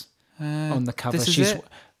hips on the cover. This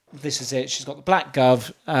is it. She's got the black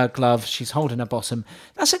glove. She's holding her bottom.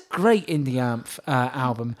 That's a great indie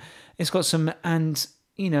album. It's got some,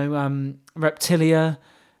 Reptilia.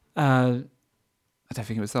 I don't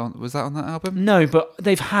think it was on. Was that on that album? No, but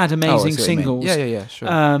they've had amazing singles. Yeah,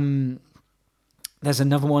 sure. There's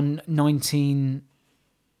another one, 19.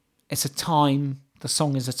 It's a Time. The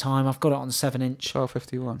song is a Time. I've got it on 7-inch.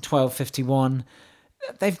 1251.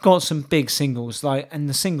 They've got some big singles, and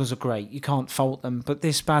the singles are great. You can't fault them. But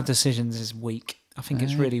this Bad Decisions is weak. I think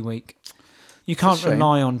it's really weak. You can't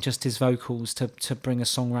rely on just his vocals to bring a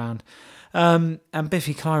song round. And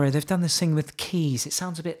Biffy Clyro, they've done this thing with keys. It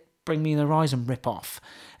sounds a bit Bring Me the Horizon rip-off,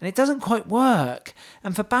 and it doesn't quite work.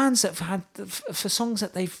 And for bands that have had, for songs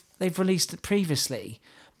that they've released previously,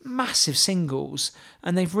 massive singles,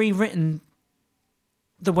 and they've rewritten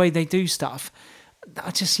the way they do stuff,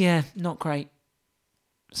 not great.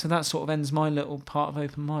 So that sort of ends my little part of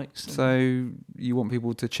open mics. So you want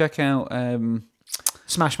people to check out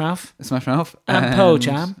Smash Mouth and Pearl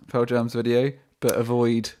Jam's video, but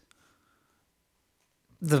avoid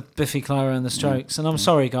the Biffy Clyro and the Strokes. And I'm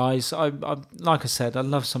sorry, guys. I like I said, I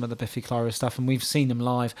love some of the Biffy Clyro stuff, and we've seen them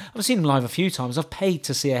live. I've seen them live a few times. I've paid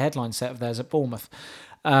to see a headline set of theirs at Bournemouth.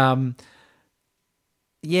 Not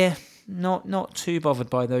too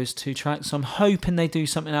bothered by those 2 tracks. So I'm hoping they do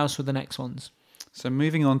something else with the next ones. So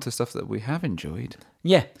moving on to stuff that we have enjoyed.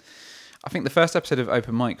 Yeah. I think the first episode of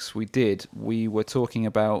Open Mics we were talking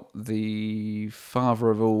about the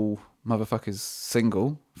Father of All Motherfuckers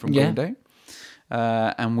single from Green Day.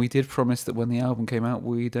 And we did promise that when the album came out,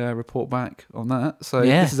 we'd report back on that. So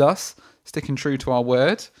This is us sticking true to our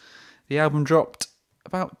word. The album dropped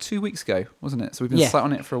about 2 weeks ago, wasn't it? So we've been sat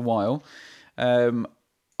on it for a while.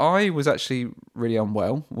 I was actually really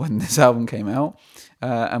unwell when this album came out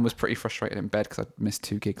and was pretty frustrated in bed because I missed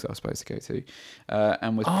 2 gigs I was supposed to go to.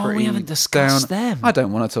 And was pretty we haven't discussed them. I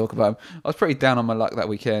don't want to talk about them. I was pretty down on my luck that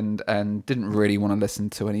weekend and didn't really want to listen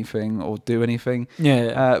to anything or do anything.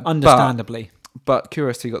 Yeah, understandably. But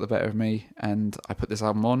curiosity got the better of me, and I put this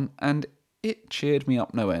album on, and it cheered me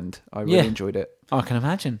up no end. I really enjoyed it. I can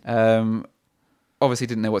imagine. Obviously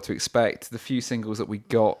didn't know what to expect. The few singles that we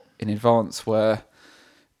got in advance were,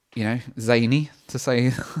 zany, to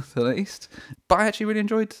say the least. But I actually really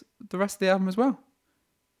enjoyed the rest of the album as well.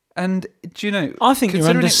 And, do you know... I think you're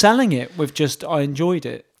underselling it with just, I enjoyed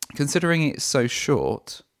it. Considering it's so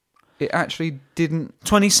short, it actually didn't...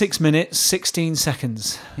 26 minutes, 16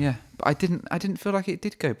 seconds. Yeah. I didn't feel like it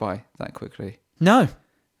did go by that quickly. No.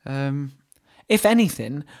 If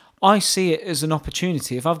anything, I see it as an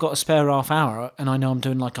opportunity. If I've got a spare half hour and I know I'm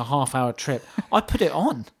doing like a half-hour trip, I put it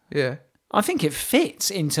on. Yeah. I think it fits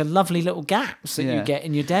into lovely little gaps that you Yeah. get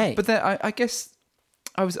in your day. But then I guess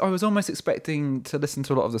I was almost expecting to listen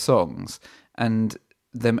to a lot of the songs and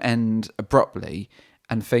them end abruptly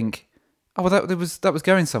and think, oh, well, that was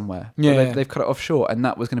going somewhere. But Yeah. they've cut it off short, and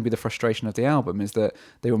that was going to be the frustration of the album, is that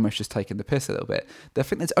they were almost just taking the piss a little bit. I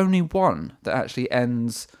think there's only one that actually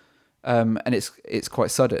ends, and it's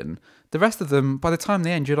quite sudden. The rest of them, by the time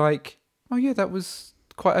they end, you're like, oh yeah, that was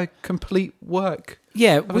quite a complete work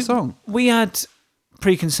yeah, of a song. we had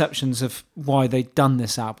preconceptions of why they'd done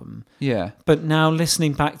this album, Yeah. but now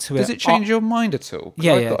listening back to Does it change your mind at all? 'Cause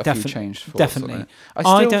Yeah, I've yeah, got a few definitely, changed thoughts definitely. on it.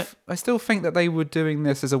 I don't- I still think that they were doing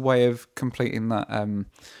this as a way of completing that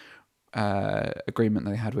agreement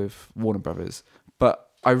they had with Warner Brothers, but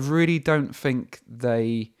I really don't think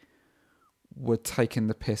they were taking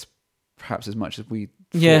the piss perhaps as much as we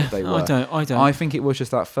thought they were. I don't. I think it was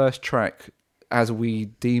just that first track, as we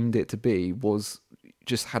deemed it to be, was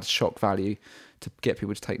just had shock value to get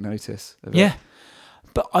people to take notice of it. Yeah,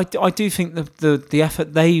 but I do think the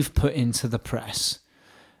effort they've put into the press,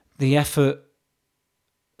 the effort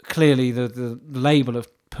clearly the label have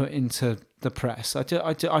put into the press. I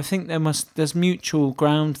think there's mutual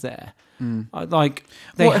ground there. Like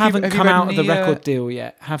they What, have you haven't come read out of the any, record deal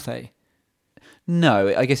yet, have they? No,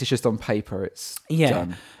 I guess it's just on paper it's Yeah.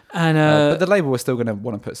 done. And But the label was still going to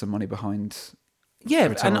want to put some money behind yeah,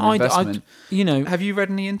 return and on I investment. you know, Have you read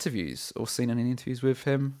any interviews or seen any interviews with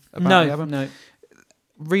him about the album? no.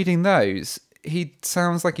 Reading those, he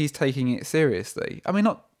sounds like he's taking it seriously. I mean,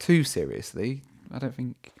 not too seriously. I don't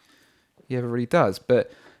think he ever really does.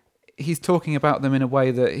 But he's talking about them in a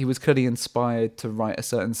way that he was clearly inspired to write a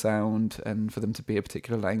certain sound and for them to be a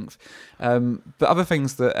particular length. But other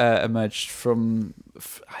things that emerged from,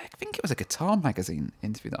 I think it was a Guitar Magazine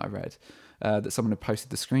interview that I read, that someone had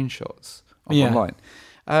posted the screenshots of online.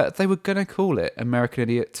 They were going to call it American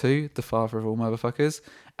Idiot 2, the father of all motherfuckers,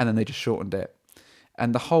 and then they just shortened it.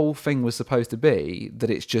 And the whole thing was supposed to be that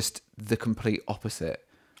it's just the complete opposite.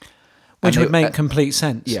 Which And would make complete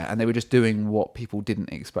sense. Yeah, and they were just doing what people didn't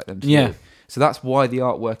expect them to Yeah. do. So that's why the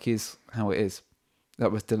artwork is how it is.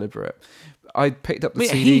 That was deliberate. I picked up the But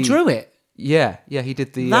CD. he drew it. Yeah, he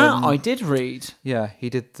did the... That I did read. Yeah, he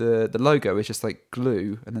did the logo. It's just like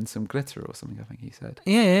glue and then some glitter or something, I think he said.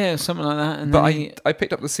 Yeah, something like that. And But then I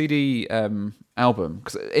picked up the CD album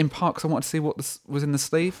because in part 'cause I wanted to see what was in the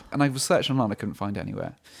sleeve, and I was searching online, I couldn't find it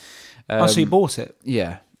anywhere. so you bought it.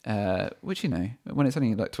 Yeah, which, you know, when it's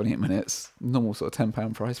only like 28 minutes, normal sort of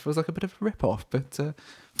 £10 price feels like a bit of a rip-off. But Have you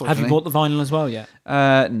fortunately- bought the vinyl as well yet?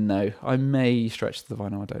 No, I may stretch to the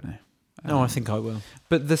vinyl. I don't know. No, I think I will.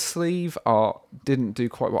 But the sleeve art didn't do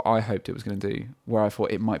quite what I hoped it was going to do, where I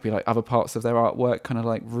thought it might be like other parts of their artwork, kind of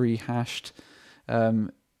like rehashed.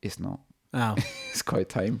 It's not. Oh. It's quite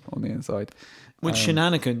tame on the inside. With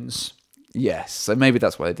shenanigans. Yes, so maybe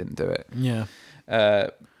that's why they didn't do it. Yeah.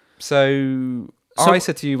 So I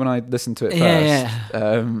said to you when I listened to it first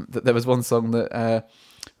that there was one song that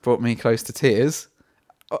brought me close to tears.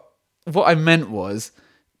 What I meant was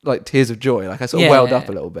like tears of joy. Like I sort of welled up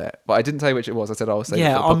a little bit, but I didn't tell you which it was. I said I'll say.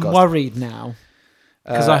 Yeah, it for I'm the podcast. worried now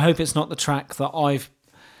because I hope it's not the track that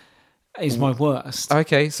is my worst.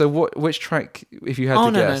 Okay, so which track, if you had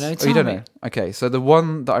to guess? No, you tell don't me. know. Okay, so the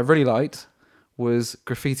one that I really liked was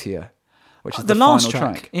Graffitier, which is The the last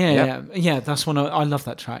final track. Yeah. Yeah. That's one. I love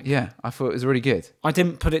that track. Yeah, I thought it was really good. I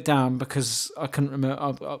didn't put it down because I couldn't remember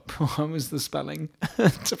what was the spelling,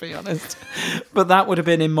 to be honest. But that would have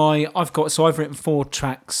been in my. I've written 5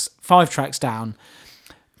 tracks down.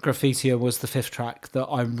 Graffitier was the 5th track that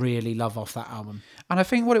I really love off that album. And I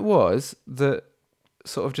think what it was that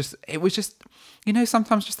sort of it was just, you know,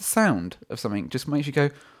 sometimes just the sound of something just makes you go,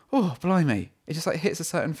 oh, blimey. It just like hits a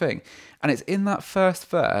certain thing. And it's in that first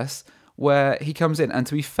verse where he comes in, and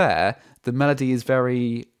to be fair, the melody is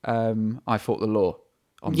very I Fought the Law.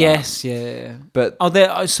 On Yes, that. yeah. But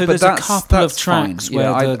there's a couple of tracks fine.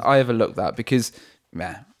 where I overlooked that because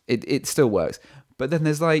it still works. But then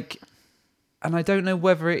there's like, and I don't know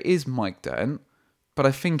whether it is Mike Dirnt, but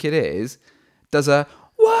I think it is, does a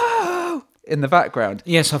whoa in the background.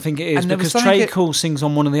 Yes, I think it is, And there was because something Trey Cool sings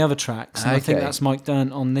on one of the other tracks, and I think Okay. that's Mike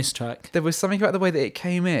Dirnt on this track. There was something about the way that it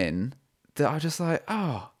came in that I was just like,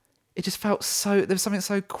 oh, it just felt so, there was something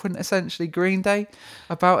so quintessentially Green Day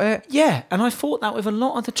about it. Yeah, and I thought that with a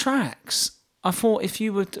lot of the tracks. I thought if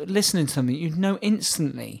you were listening to something, you'd know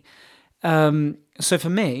instantly. So for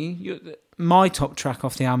me, my top track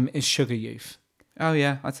off the album is Sugar Youth. Oh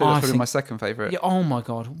yeah, I'd say that's probably my second favourite. Yeah, oh my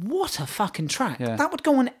God, what a fucking track. Yeah. That would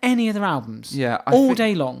go on any of their albums. Yeah, I all think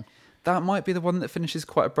day long. That might be the one that finishes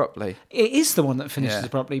quite abruptly. It is the one that finishes Yeah.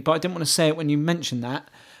 abruptly, but I didn't want to say it when you mentioned that.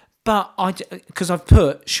 But because I've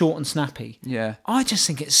put short and snappy, Yeah. I just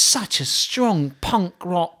think it's such a strong punk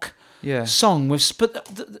rock Yeah. song.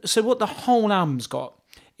 So what the whole album's got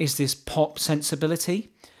is this pop sensibility.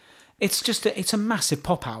 It's just it's a massive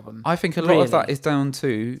pop album. I think a lot of that really. is down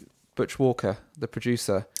to Butch Walker, the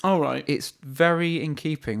producer. All right. It's very in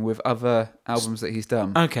keeping with other albums that he's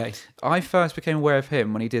done. Okay. I first became aware of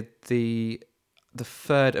him when he did the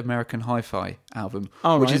third American Hi-Fi album,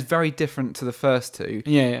 Oh, which right. is very different to the first two.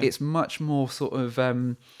 Yeah. It's much more sort of...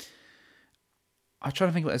 I'm trying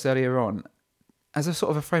to think about this earlier on. As a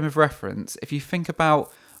sort of a frame of reference, if you think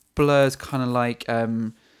about Blur's kind of like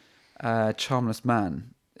Charmless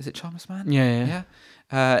Man. Is it Charmless Man? Yeah.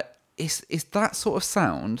 Yeah. It's that sort of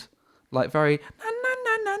sound, like very na na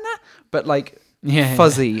na na na, but like Yeah.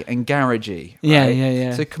 fuzzy and garagey. Yeah, right?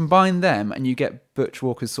 yeah. So combine them, and you get Butch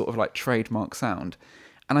Walker's sort of like trademark sound.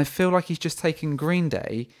 And I feel like he's just taken Green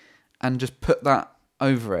Day and just put that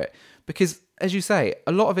over it, because, as you say,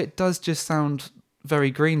 a lot of it does just sound very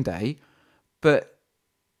Green Day, but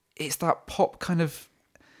it's that pop kind of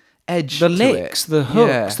edge. The to licks, it. the hooks,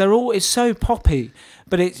 Yeah. they're all. It's so poppy,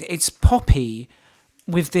 but it's poppy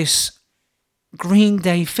with this Green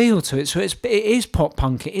Day feel to it. So it is pop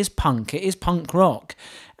punk, it is punk, it is punk rock,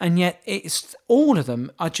 and yet it's all of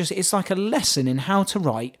them are just. It's like a lesson in how to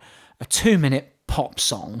write a 2-minute pop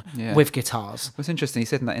song Yeah. with guitars. What's interesting, he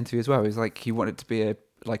said in that interview as well, he's like he wanted it to be a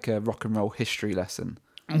rock and roll history lesson.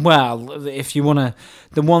 Well, if you want to,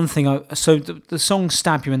 the one thing the song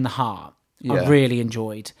 "Stab You in the Heart" I Yeah. really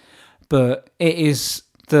enjoyed, but it is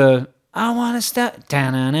the I want to stab.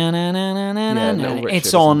 Little Richard, It's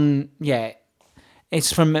isn't on, yeah.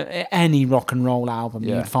 It's from any rock and roll album.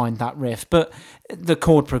 Yeah. You'd find that riff, but the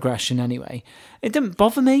chord progression anyway. It didn't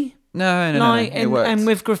bother me. No, Like, it works. and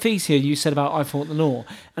with Graffiti, you said about I Fought the Law,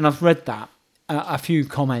 and I've read that a few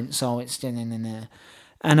comments. Oh, it's in there,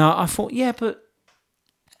 and I thought, yeah, but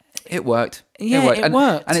it worked. Yeah, it and,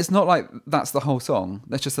 worked. And it's not like that's the whole song.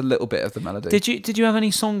 There's just a little bit of the melody. did you have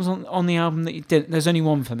any songs on the album that you did? There's only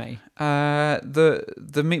one for me.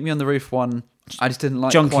 The Meet Me on the Roof one, I just didn't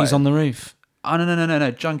like. Junkies on the Roof. Oh no!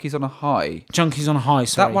 Junkies on a High. Junkies on a High.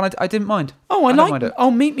 Sorry. That one I didn't mind. Oh, I don't like mind it.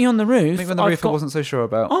 Oh, Meet Me on the Roof. Meet Me on the Roof I wasn't so sure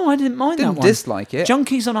about. Oh, I didn't mind Didn't that one. dislike it.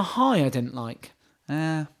 Junkies on a High, I didn't like.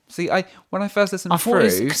 See, when I first listened I thought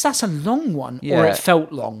through, because that's a long one, or Yeah. it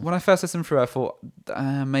felt long. when I first listened through, I thought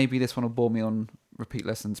maybe this one will bore me on repeat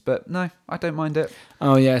listens. But no, I don't mind it.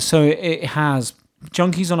 Oh yeah, so it has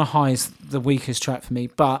Junkies on a High is the weakest track for me,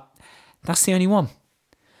 but that's the only one.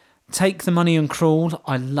 Take the Money and Crawl,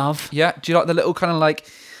 I love. Yeah. Do you like the little kind of like?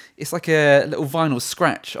 It's like a little vinyl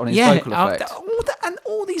scratch on his vocal effect. And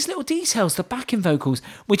all these little details, the backing vocals,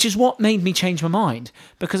 which is what made me change my mind,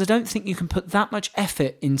 because I don't think you can put that much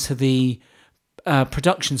effort into the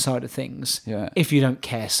production side of things Yeah. if you don't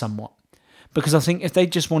care somewhat. Because I think if they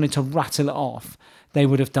just wanted to rattle it off, they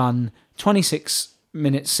would have done 26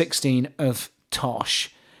 minutes 16 of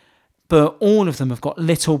Tosh, but all of them have got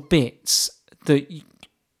little bits that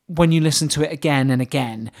when you listen to it again and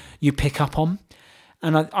again, you pick up on.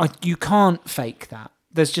 And you can't fake that.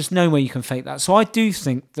 There's just no way you can fake that. So I do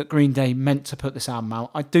think that Green Day meant to put this album out.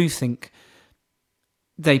 I do think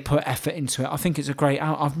they put effort into it. I think it's a great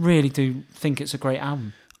album. I really do think it's a great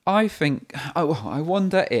album. I think. I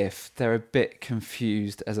wonder if they're a bit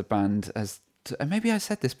confused as a band and maybe I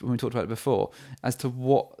said this when we talked about it before, as to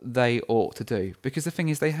what they ought to do. Because the thing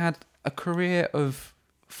is, they had a career of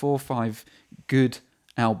 4 or 5 good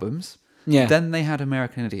albums. Yeah. Then they had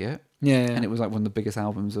American Idiot. Yeah. And it was like one of the biggest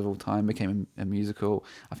albums of all time. Became a musical.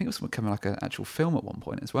 I think it was becoming like an actual film at one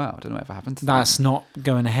point as well. I don't know whatever happened to that. That's not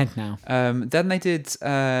going ahead now. Then they did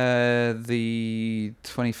the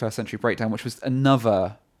 21st Century Breakdown, which was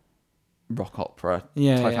another rock opera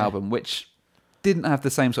type album, which didn't have the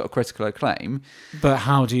same sort of critical acclaim. But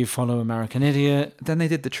how do you follow American Idiot? Then they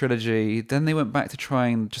did the trilogy. Then they went back to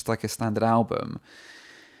trying just like a standard album.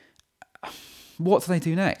 What do they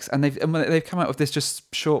do next? And they've come out with this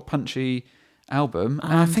just short, punchy album.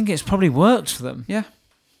 And I think it's probably worked for them. Yeah.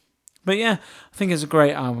 But yeah, I think it's a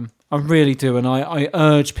great album. I really do, and I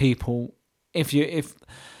urge people, if you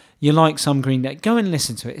like some Green Day, go and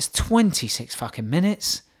listen to it. It's 26 fucking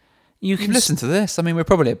minutes. You can listen to this. I mean, we're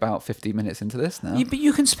probably about 50 minutes into this now. But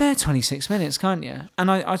you can spare 26 minutes, can't you? And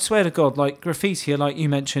I swear to God, like Graffiti, like you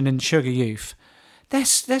mentioned, and Sugar Youth, they're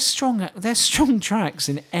strong. They're strong tracks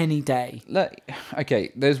in any day.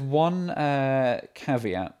 Okay, there's one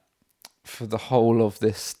caveat for the whole of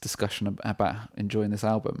this discussion about enjoying this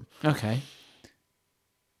album. Okay.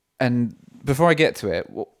 And before I get to it,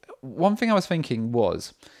 one thing I was thinking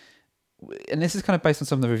was, and this is kind of based on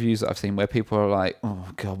some of the reviews that I've seen where people are like, oh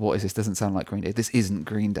God, what is this? Doesn't sound like Green Day. This isn't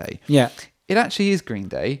Green Day. Yeah. It actually is Green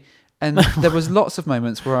Day. And there was lots of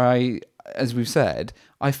moments where as we've said,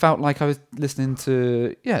 I felt like I was listening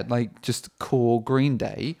to, like just core Green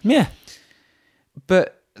Day. Yeah.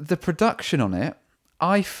 But the production on it,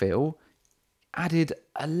 I feel, added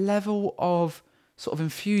a level of sort of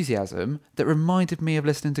enthusiasm that reminded me of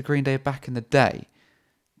listening to Green Day back in the day.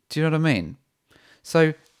 Do you know what I mean?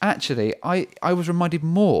 So actually, I was reminded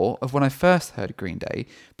more of when I first heard Green Day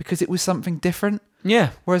because it was something different.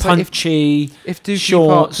 Yeah. Whereas punchy, if Dookie short,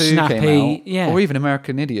 Part 2 snappy, came out, or even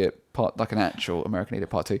American Idiot Part, like an actual American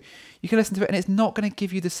Idiot Part 2, you can listen to it and it's not going to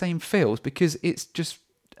give you the same feels because it's just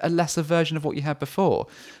a lesser version of what you had before.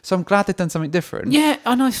 So I'm glad they've done something different. Yeah,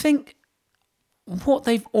 and I think what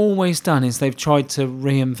they've always done is they've tried to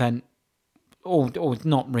reinvent, or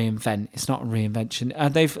not reinvent. It's not a reinvention.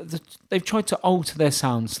 They've tried to alter their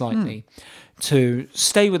sound slightly to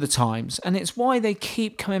stay with the times, and it's why they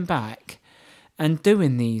keep coming back and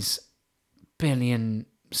doing these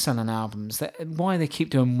billion-selling albums. Why they keep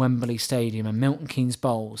doing Wembley Stadium and Milton Keynes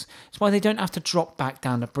Bowls. It's why they don't have to drop back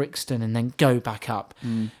down to Brixton and then go back up.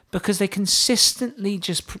 Because they consistently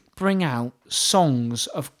just bring out songs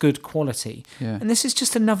of good quality. Yeah. And this is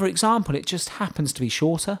just another example. It just happens to be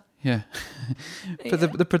shorter. Yeah.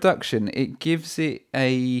 But the production, it gives it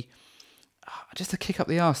just a kick up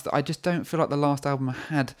the arse that I just don't feel like the last album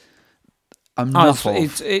had enough of.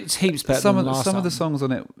 It's heaps better Some than the last of album. the songs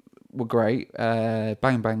on it were great.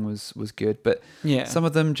 Bang Bang was good, but some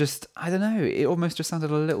of them just, I don't know, it almost just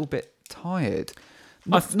sounded a little bit tired.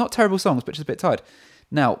 Not terrible songs, but just a bit tired.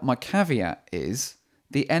 Now, my caveat is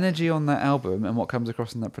the energy on that album and what comes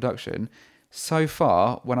across in that production so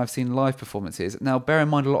far when I've seen live performances. Now, bear in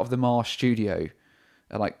mind, a lot of them are studio,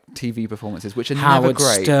 like TV performances, which are Howard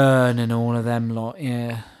never great. Stern and all of them lot,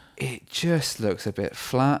 yeah. It just looks a bit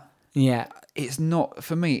flat. Yeah. It's not,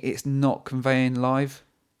 for me, it's not conveying live.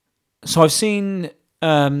 So I've seen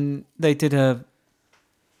they did a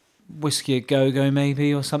Whiskey a Go-Go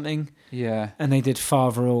maybe or something. Yeah. And they did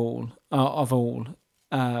Father of All.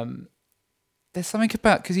 There's something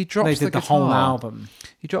about, because he drops they did the guitar. whole album.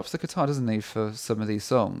 He drops the guitar, doesn't he, for some of these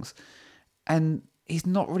songs. And he's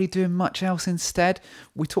not really doing much else instead.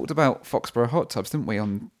 We talked about Foxborough Hot Tubs, didn't we,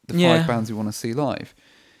 on the 5 bands we want to see live.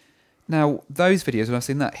 Now, those videos, when I've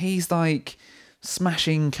seen that, he's like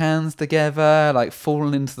smashing cans together, like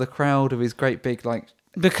falling into the crowd of his great big, like,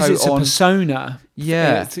 because it's a persona.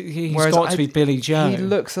 Yeah. He's got to be Billy Joe. He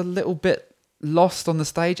looks a little bit lost on the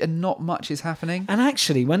stage and not much is happening. And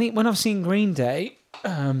actually, when I've seen Green Day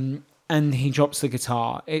and he drops the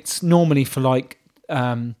guitar, it's normally for like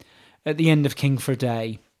at the end of King for a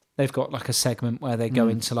Day, they've got like a segment where they go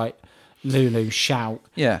into like Lulu shout.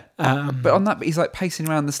 Yeah. But on that, he's like pacing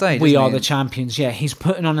around the stage. We Are the Champions. Yeah, he's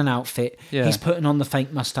putting on an outfit. Yeah. He's putting on the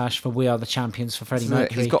fake mustache for We Are the Champions for Freddie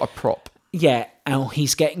Mercury. He's got a prop. Yeah, and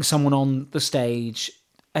he's getting someone on the stage,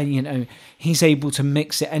 and you know he's able to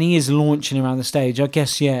mix it, and he is launching around the stage. I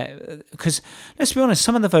guess, yeah, because let's be honest,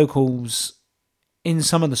 some of the vocals in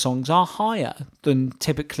some of the songs are higher than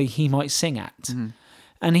typically he might sing at,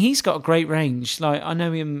 and he's got a great range. Like I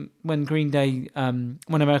know him when Green Day, when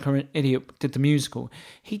American Idiot did the musical,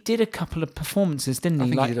 he did a couple of performances, didn't he? I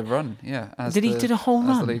think like, he did a run, yeah. He did a whole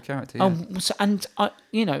run? As the lead character, yeah. Oh, and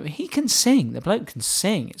you know he can sing. The bloke can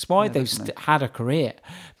sing. It's why they've had a career,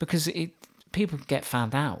 because people get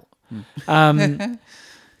found out.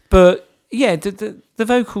 But yeah, the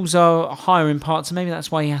vocals are higher in parts, and maybe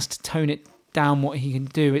that's why he has to tone it down what he can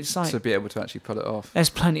do. It's like to be able to actually pull it off. There's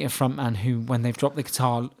plenty of frontmen who, when they've dropped the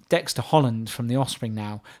guitar, Dexter Holland from The Offspring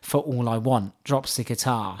now, For All I Want, drops the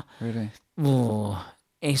guitar. Really? Oh,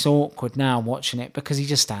 it's awkward now watching it because he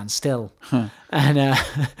just stands still. And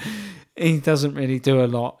he doesn't really do a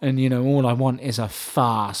lot. And, you know, All I Want is a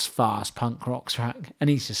fast punk rock track. And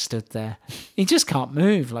he's just stood there. He just can't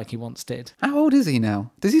move like he once did. How old is he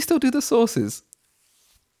now? Does he still do the Sources?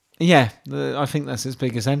 Yeah, I think that's his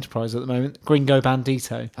biggest enterprise at the moment. Gringo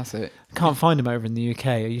Bandito. That's it. Can't find him over in the UK.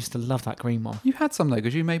 I used to love that green one. You had some though,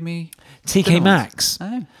 because you made me... TK Maxx.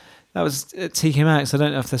 Oh. That was TK Maxx. I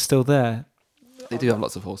don't know if they're still there. They do have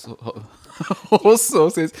lots of horse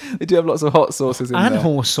sauces. They do have lots of hot sauces in there. And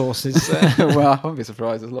horse sauces. Well, I won't be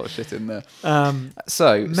surprised. There's a lot of shit in there.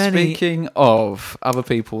 Speaking of other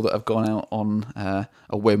people that have gone out on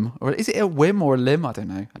a whim, or is it a whim or a limb? I don't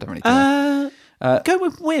know. I don't really care. Go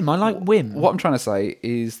with whim. I like whim. What I'm trying to say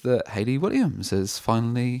is that Hayley Williams has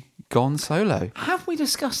finally gone solo. Have we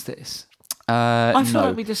discussed this? I feel no.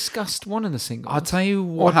 like we discussed one of the singles. I'll tell you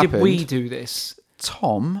what happened. Did we do this?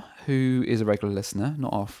 Tom, who is a regular listener,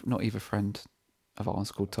 not Eva friend of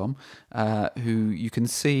ours called Tom, who you can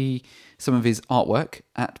see some of his artwork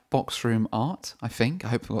at Boxroom Art, I think. I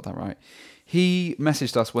hope I got that right. He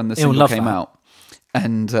messaged us when the He'll single love came that. out.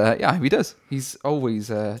 And I hope he does. He's always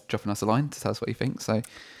dropping us a line to tell us what he thinks. So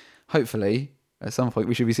hopefully at some point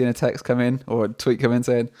we should be seeing a text come in or a tweet come in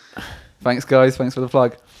saying, thanks guys, thanks for the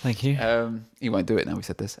plug. Thank you. He won't do it now we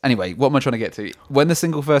said this. Anyway, what am I trying to get to? When the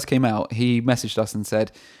single first came out, he messaged us and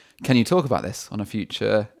said, can you talk about this on a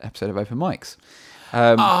future episode of Open Mics?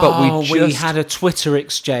 But we had a Twitter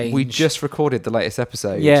exchange. We just recorded the latest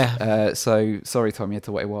episode. Yeah. So sorry, Tom, you had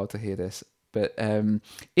to wait a while to hear this. But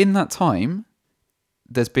in that time,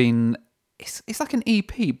 there's been it's like an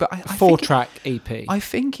EP, but I think 4-track EP. I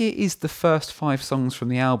think it is the first 5 songs from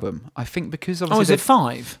the album. I think because obviously is it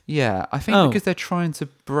 5? Yeah, I think because they're trying to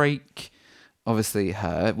break, obviously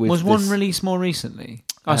her. With Was one released more recently?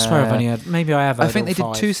 I swear I've only heard. Maybe I have. Heard I think all they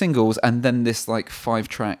 5. did 2 singles and then this like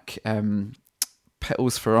 5-track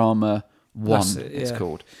Petals for Armour 1. It's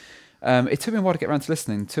called. It took me a while to get around to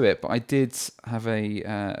listening to it, but I did have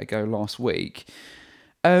a go last week.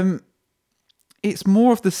 It's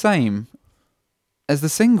more of the same as the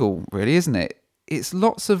single, really, isn't it? It's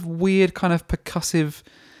lots of weird kind of percussive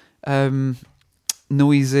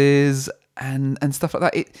noises and stuff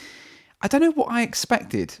like that. I don't know what I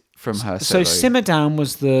expected from her. So Simmer Down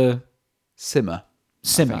was the Simmer.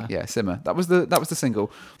 Simmer. Yeah, Simmer. That was the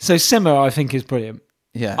single. So Simmer, I think, is brilliant.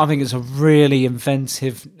 Yeah, I think it's a really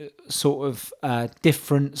inventive sort of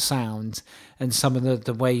different sound, and some of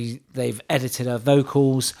the way they've edited her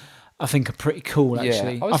vocals, I think, are pretty cool.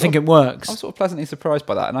 Actually, Yeah, I think it works. I was sort of pleasantly surprised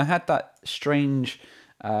by that, and I had that strange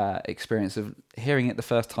experience of hearing it the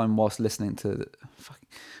first time whilst listening to,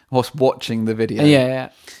 whilst watching the video. Yeah.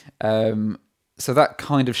 So that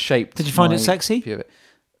kind of shaped. Did you find my it sexy? view of it.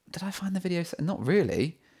 Did I find the video? Not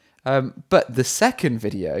really. But the second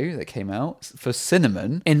video that came out for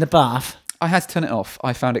Cinnamon, In the bath. I had to turn it off.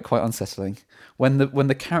 I found it quite unsettling when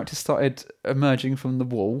the character started emerging from the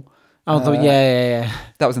wall. Oh, yeah.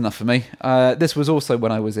 That was enough for me. This was also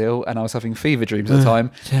when I was ill and I was having fever dreams at the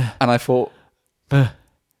time, and I thought, what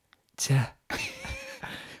are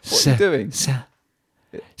you doing?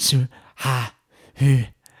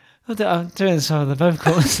 I'm doing some of the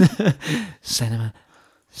vocals. Cinnamon.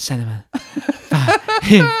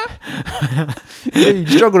 You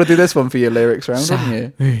struggled to do this one for your lyrics round,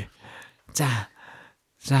 didn't you?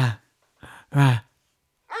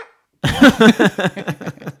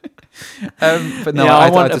 But no, I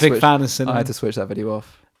want a big fan of Cinnamon. I had to switch that video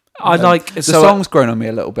off. The song's grown on me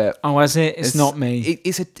a little bit. Oh, is it? It's not me.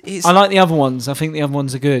 It's I like the other ones. I think the other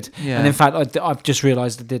ones are good. Yeah. And in fact, I've just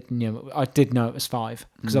realised I did know it was 5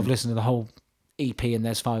 because I've listened to the whole EP and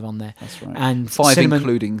there's 5 on there. That's right. And 5 Cinnamon,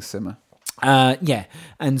 including Simmer. Yeah,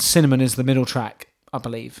 and Cinnamon is the middle track, I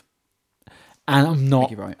believe. And I'm not.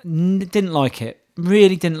 You're right. Didn't like it.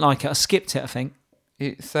 Really didn't like it. I skipped it. I think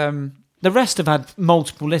It's the rest have had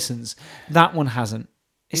multiple listens. That one hasn't.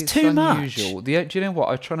 It's too unusual. much. Do you know what?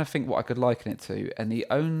 I was trying to think what I could liken it to, and the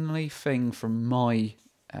only thing from my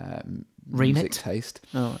music taste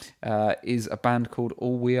is a band called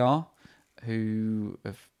All We Are, who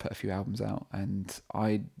have put a few albums out, and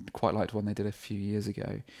I quite liked one they did a few years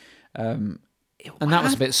ago. And that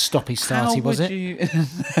was a bit stoppy-starty, was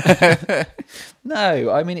it? No,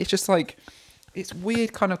 I mean, it's just like, it's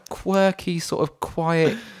weird, kind of quirky, sort of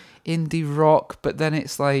quiet indie rock, but then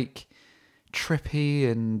it's like trippy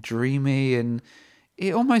and dreamy, and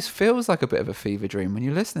it almost feels like a bit of a fever dream when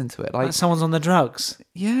you're listening to it. Like someone's on the drugs.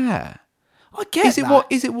 Yeah. I get that.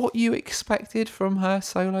 Is it what you expected from her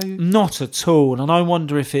solo? Not at all, and I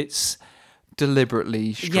wonder if it's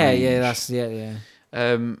Deliberately strange. Yeah.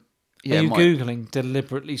 Yeah, Are you Googling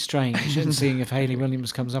deliberately strange and seeing if Hayley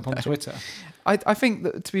Williams comes up on Twitter? I think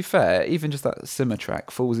that, to be fair, even just that Simmer track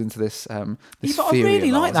falls into this this but I theory really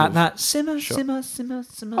of like ours of- that simmer.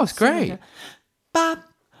 Oh, it's great. Bop,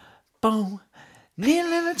 boom.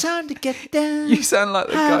 Nearly time to get down. You sound like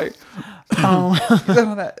the guy. You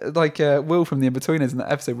sound like that, like Will from The Inbetweeners in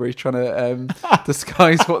that episode where he's trying to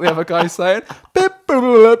disguise what the other guy's saying.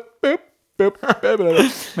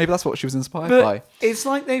 Maybe that's what she was inspired by. It's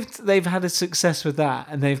like they've had a success with that,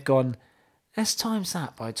 and they've gone, let's times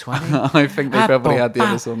that by 20. I think they probably had the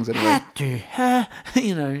other songs anyway.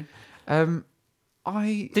 You know.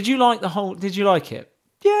 Did you like it?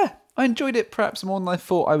 Yeah, I enjoyed it perhaps more than I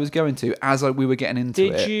thought I was going to as we were getting into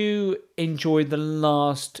it. Did you enjoy the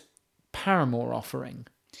last Paramore offering?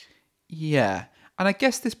 Yeah, and I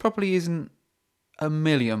guess this probably isn't a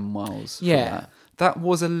million miles from Yeah. that. That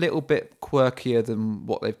was a little bit quirkier than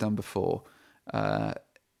what they've done before.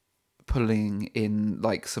 Pulling in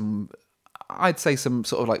like some, I'd say some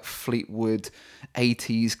sort of like Fleetwood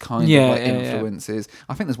 80s kind Yeah, of like yeah, yeah. influences.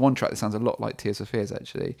 I think there's one track that sounds a lot like Tears for Fears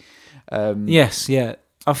actually. Yes, yeah.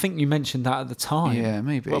 I think you mentioned that at the time. Yeah,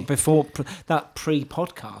 maybe. Well, before that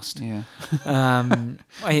pre-podcast. Yeah.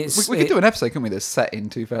 We It's, could do an episode, couldn't we, that's set in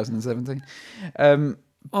 2017.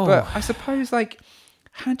 But I suppose, like,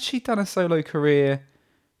 had she done a solo career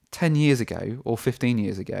 10 years ago or 15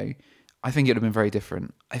 years ago, I think it would have been very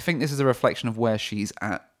different. I think this is a reflection of where she's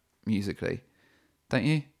at musically. Don't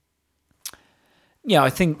you? Yeah,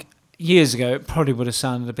 I think years ago it probably would have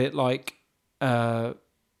sounded a bit like,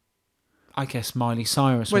 I guess, Miley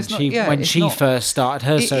Cyrus Well, when she first started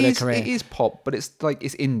her solo career. It is pop, but it's like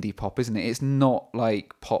it's indie pop, isn't it? It's not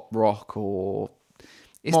like pop rock or.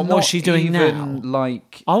 It's not what's she doing even now?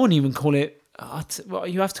 Like I wouldn't even call it. Well,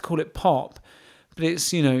 you have to call it pop, but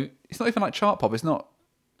it's it's not even like chart pop. It's not.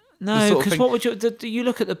 No, because what would you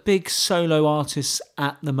look at the big solo artists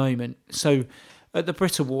at the moment? So at the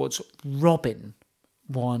Brit Awards, Robin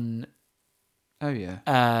won. Oh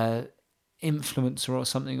yeah. Influencer or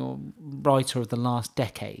something, or writer of the last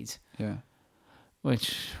decade. Yeah.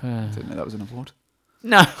 Which I didn't know that was an award.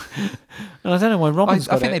 no, and I don't know why Robin's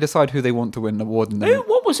got I think it. they decide who they want to win an award. And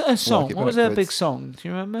What was her song? it What was her backwards. big song? Do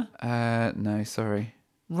you remember? No, sorry.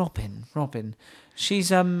 Robin.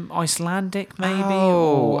 She's Icelandic, maybe.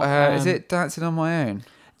 Oh, or, is it Dancing on My Own?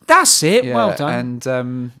 That's it. Yeah, Well done.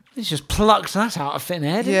 And You just plucked that out of thin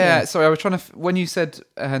air, didn't yeah, you? sorry, I was trying to. When you said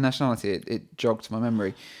her nationality, it jogged my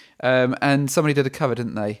memory. And somebody did a cover,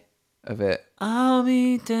 didn't they, of it? I'll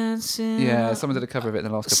be dancing. Yeah, someone did a cover of it in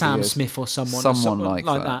the last couple of Sam years. Smith or someone. Someone like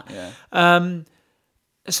that. Yeah.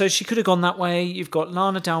 So she could have gone that way. You've got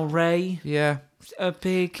Lana Del Rey, Yeah. a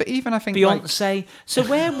big But even I think like, Beyonce. So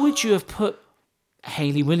where would you have put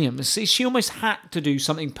Hayley Williams? See, she almost had to do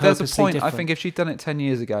something there's purposely a point. different. I think if she'd done it 10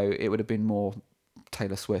 years ago, it would have been more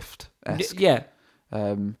Taylor Swift-esque. Yeah.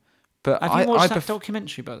 But Have you watched that prefer-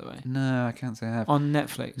 documentary, by the way? No, I can't say I have. On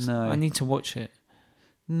Netflix? No. I need to watch it.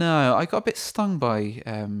 No, I got a bit stung by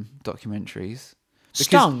documentaries.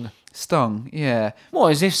 Stung, yeah. What,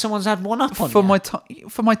 as if someone's had one up on For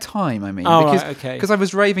you? my time, I mean. Oh, because, right, okay. Because I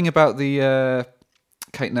was raving about the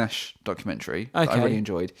Kate Nash documentary that I Okay. really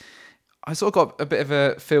enjoyed. I sort of got a bit of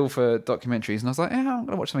a feel for documentaries, and I was like, I'm going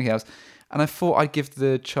to watch something else. And I thought I'd give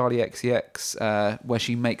the Charlie XCX, where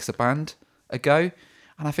she makes a band, a go.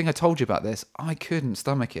 And I think I told you about this. I couldn't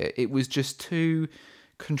stomach it. It was just too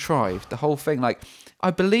contrived. The whole thing, like,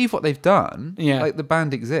 I believe what they've done. Yeah. Like, the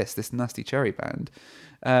band exists, this Nasty Cherry band.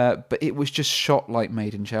 But it was just shot like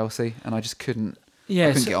Made in Chelsea, and I just couldn't. Yeah,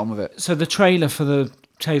 I couldn't get on with it. So the trailer for the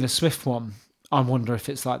Taylor Swift one, I wonder if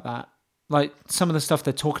it's like that. Like some of the stuff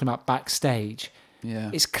they're talking about backstage,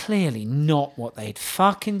 Yeah. it's clearly not what they'd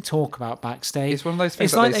fucking talk about backstage. It's one of those things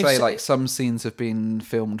It's that like they they've say, said- like, some scenes have been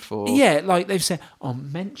filmed for. Yeah, like they've said,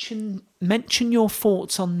 mention your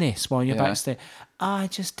thoughts on this while you're Yeah. backstage. I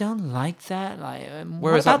just don't like that. Like,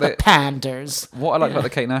 Whereas, what about like, the panders? What I like about the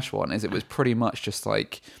Kate Nash one is it was pretty much just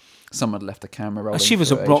like someone left the camera rolling. She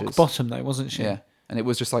was for at rock ages. bottom though, wasn't she? Yeah, and it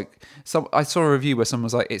was just like I saw a review where someone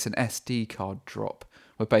was like, "It's an SD card drop,"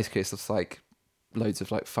 where basically it's just like loads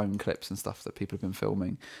of like phone clips and stuff that people have been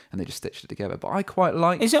filming, and they just stitched it together. But I quite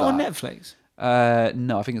like. Is it that. on Netflix?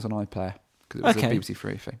 No, I think it's on iPlayer because it was Okay. a BBC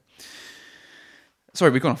Free thing. Sorry,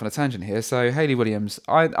 we've gone off on a tangent here. So Hayley Williams,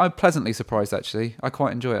 I'm pleasantly surprised actually. I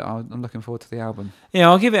quite enjoy it. I'm looking forward to the album. Yeah,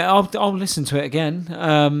 I'll give it. I'll listen to it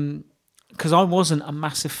again because I wasn't a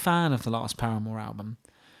massive fan of the last Paramore album,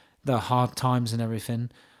 the Hard Times and everything.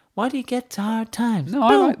 Why do you get to Hard Times? No,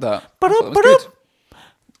 I like that. I thought that was good.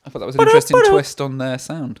 I thought that was an interesting twist on their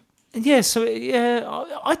sound. Yeah, so yeah,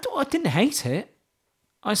 I didn't hate it.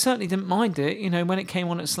 I certainly didn't mind it. You know, when it came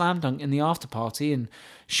on at Slam Dunk in the after party, and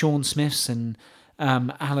Sean Smiths and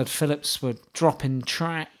Alad Phillips were dropping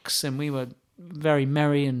tracks, and we were very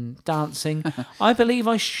merry and dancing. I believe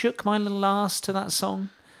I shook my little ass to that song.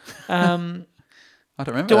 I don't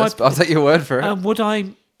remember this, but I'll take your word for it. Would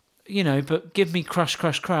I, but give me Crush,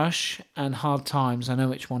 Crush, Crush and Hard Times. I know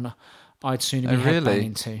which one I'd sooner be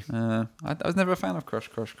headbanging to. I was never a fan of Crush,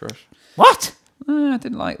 Crush, Crush. What? I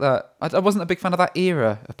didn't like that. I wasn't a big fan of that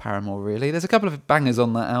era of Paramore, really. There's a couple of bangers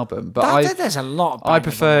on that album, but There's a lot of I bangers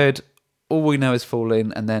preferred All We Know Is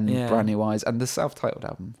Falling and then Yeah. Brand New Eyes and the self-titled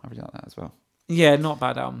album. I really like that as well. on it. Yeah, not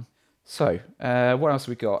bad album. So, what else have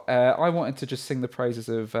we got? I wanted to just sing the praises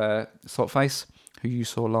of Saltface, who you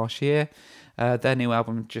saw last year. Their new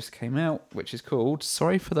album just came out, which is called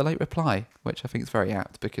Sorry for the Late Reply, which I think is very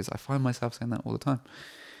apt because I find myself saying that all the time.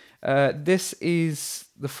 This is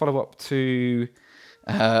the follow-up to...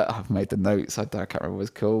 I've made the notes. I can't remember what it's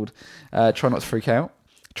called. Try Not to Freak Out.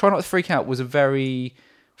 Try Not to Freak Out was a very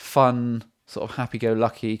fun sort of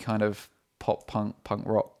happy-go-lucky kind of pop punk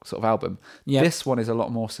rock sort of album. Yeah. This one is a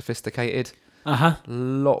lot more sophisticated, Uh-huh. a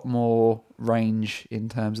lot more range in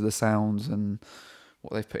terms of the sounds and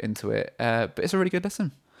what they've put into it. But it's a really good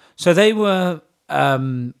listen. So they were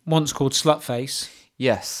once called Slutface,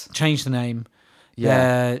 Yes. changed the name.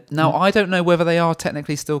 Yeah. Now, I don't know whether they are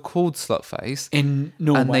technically still called Slutface. In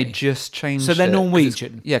Norway. And they just changed So they're it, 'cause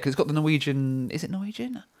Norwegian. because it's got the Norwegian... Is it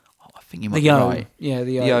Norwegian? Oh, I think you might The be O. right. Yeah,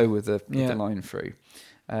 the O. The O with the Yeah. line through.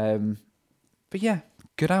 But yeah,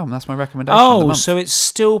 good album. That's my recommendation of the Oh, month. so it's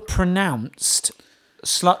still pronounced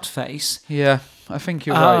Slutface Yeah, I think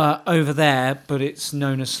you're right. over there, but it's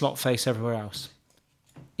known as Slotface everywhere else.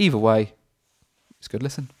 Either way, it's a good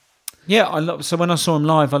listen. Yeah, I love. So when I saw him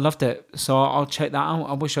live, I loved it. So I'll check that out.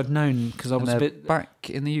 I wish I'd known because I And was a they're bit. back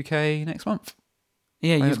in the UK next month.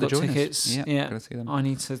 Yeah, They you've hope got they join us. tickets. Yeah, Gonna see them. I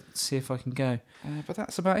need to see if I can go. But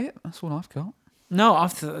that's about it. That's all I've got. No,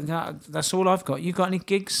 that's all I've got. You got any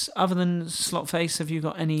gigs other than Slotface? Have you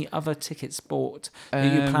got any other tickets bought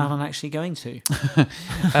that you plan on actually going to?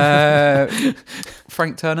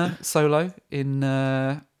 Frank Turner solo in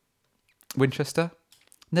Winchester.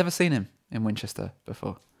 Never seen him in Winchester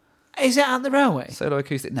before. Is it at the railway? Solo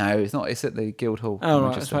acoustic? No, it's not. It's at the Guildhall. Oh, in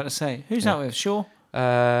right. I was about to say. Who's that with? Sure.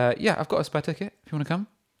 Yeah, I've got a spare ticket. If you want to come,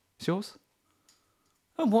 it's yours.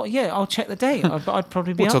 Oh, what? Yeah, I'll check the date. I'd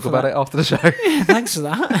probably be We'll up talk for about that. it after the show. Thanks for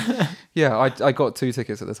that. Yeah, I got 2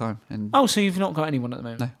 tickets at the time, and Oh, so you've not got anyone at the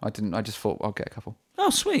moment? no, I didn't. I just thought I'll get a couple. Oh,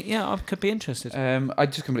 sweet. Yeah, I could be interested. I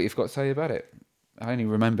just completely forgot to tell you about it. I only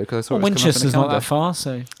remember because I saw Well, it was coming up in Winchester's the not calendar. that far,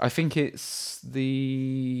 so I think it's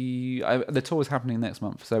the tour is happening next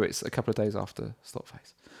month, so it's a couple of days after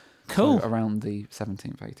Slotface. cool. So around the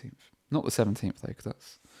 17th, 18th. Not the 17th though, because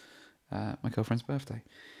that's my girlfriend's birthday.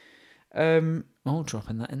 Oh,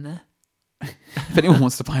 dropping that in there. If anyone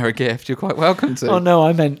wants to buy her a gift, you're quite welcome to. Oh no,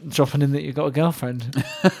 I meant dropping in that you got a girlfriend.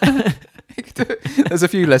 There's a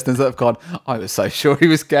few listeners that have gone, I was so sure he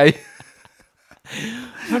was gay.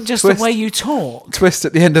 From just Twist. the way you talk. Twist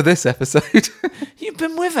at the end of this episode. You've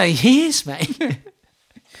been with her years, mate.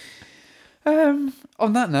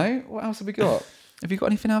 On that note, what else have we got? Have you got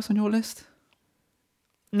anything else on your list?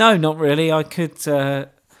 No, not really. I could.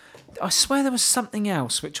 I swear there was something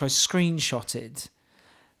else which I screenshotted.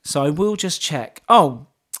 So I will just check. Oh,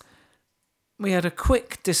 we had a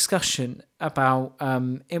quick discussion about.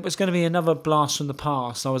 It was going to be another blast from the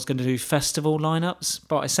past. I was going to do festival lineups,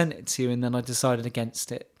 but I sent it to you and then I decided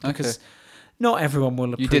against it because not everyone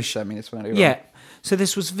will appreciate. You did show me this one earlier. Yeah. So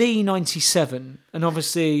this was V97, and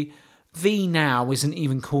obviously V now isn't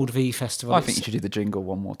even called V Festival. I think you should do the jingle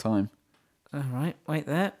one more time. All right, wait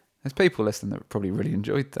there. There's people listening that probably really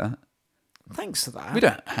enjoyed that. Thanks for that. We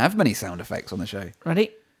don't have many sound effects on the show.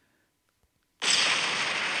 Ready?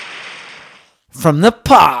 From the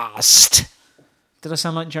past. Did I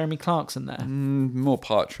sound like Jeremy Clarkson there? More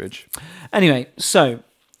Partridge. Anyway, so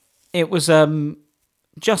it was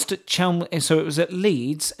just at so it was at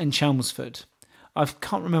Leeds and Chelmsford. I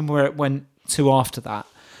can't remember where it went to after that,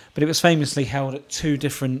 but it was famously held at 2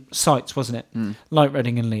 different sites, wasn't it? Like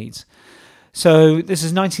Reading and Leeds. So this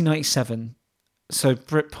is 1997. So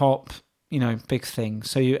Britpop, big thing.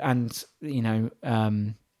 So I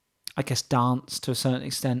guess dance to a certain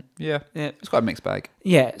extent. Yeah. Yeah. It's quite a mixed bag.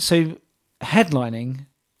 Yeah, so headlining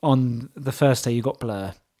on the first day you got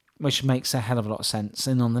Blur, which makes a hell of a lot of sense.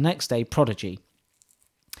 And on the next day, Prodigy.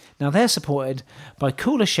 Now they're supported by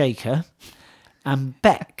Cooler Shaker and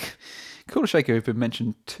Beck. Cooler Shaker have been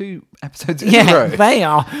mentioned 2 episodes in a row. Yeah, they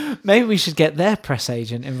are. Maybe we should get their press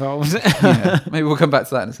agent involved. Yeah, maybe we'll come back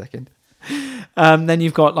to that in a second. Then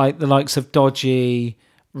you've got like the likes of Dodgy,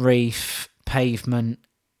 Reef, Pavement.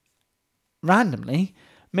 Randomly,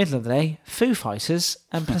 middle of the day, Foo Fighters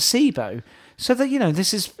and Placebo. So that,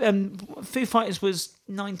 this is Foo Fighters was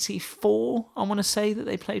 94, I want to say, that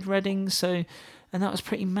they played Reading. So, and that was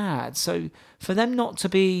pretty mad. So for them not to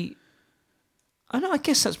be, I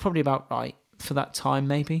guess that's probably about right for that time,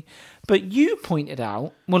 maybe. But you pointed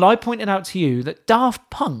out, I pointed out to you that Daft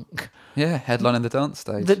Punk, Yeah, headlining the dance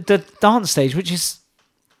stage. the dance stage, which is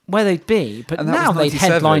where they'd be, but And that now was they'd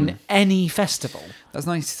 97. headline any festival. That's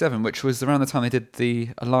 97, which was around the time they did the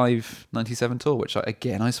Alive 97 tour, which I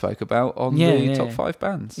spoke about on the top 5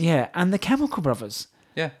 bands. Yeah, and the Chemical Brothers.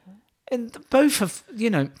 Yeah. And both have,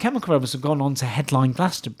 Chemical Brothers have gone on to headline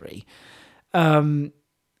Glastonbury. So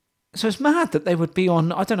it's mad that they would be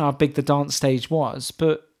on, I don't know how big the dance stage was,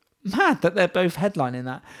 but mad that they're both headlining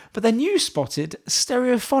that. But then you spotted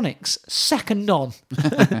Stereophonics second on.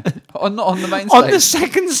 Not on the main stage. On the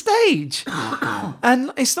second stage.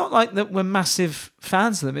 And it's not like that we're massive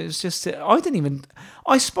fans of them. It was just,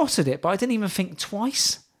 I spotted it, but I didn't even think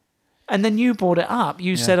twice. And then you brought it up.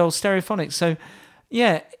 You said, "Oh, Stereophonics." So,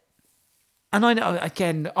 yeah. And I know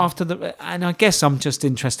again and I guess I'm just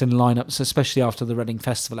interested in lineups, especially after the Reading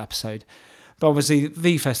Festival episode. But obviously,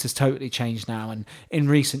 V-Fest has totally changed now, and in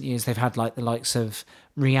recent years they've had like the likes of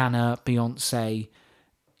Rihanna, Beyonce,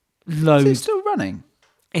 loads. Is it still running?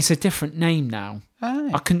 It's a different name now.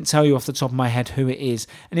 Aye. I couldn't tell you off the top of my head who it is,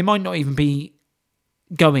 and it might not even be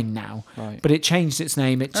going now. Right. But it changed its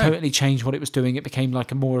name. It totally changed what it was doing. It became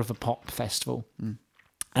like more of a pop festival,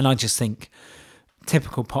 and I just think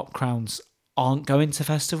typical pop crowds aren't going to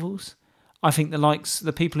festivals. I think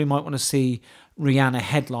the people who might want to see Rihanna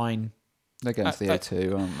headline. They're going to the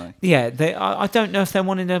O2, aren't they? Yeah, I don't know if they're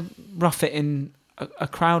wanting to rough it in a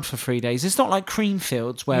crowd for 3 days. It's not like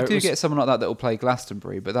Creamfields where you do get someone like that will play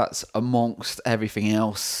Glastonbury, but that's amongst everything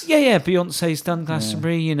else. Yeah. Beyonce's done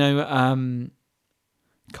Glastonbury. You know,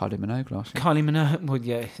 Kylie Minogue last year. Kylie Minogue. Well,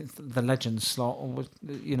 yeah, the Legends slot. Or,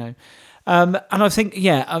 you know, and I think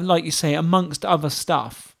like you say, amongst other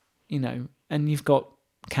stuff, you know, and you've got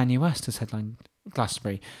Kanye West as headline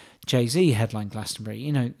Glastonbury. Jay-Z headline Glastonbury,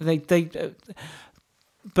 you know, they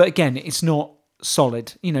but again, it's not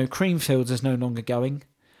solid. You know, Creamfields is no longer going,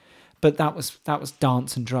 but that was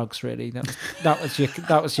dance and drugs really. That was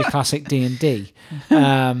your classic D&D.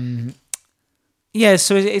 Yeah,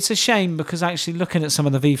 so it's a shame because actually looking at some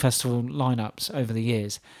of the V Festival lineups over the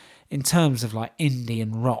years, in terms of like indie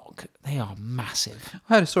and rock, they are massive.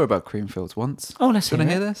 I heard a story about Creamfields once. Oh, let's Do you want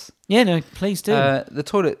to hear this? Yeah, no, please do. The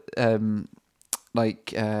toilet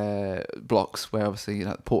blocks where obviously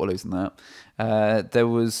the portaloos and that, there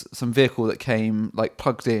was some vehicle that came like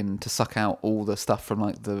plugged in to suck out all the stuff from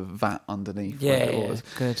like the vat underneath. Yeah, it was.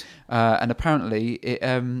 Good. And apparently it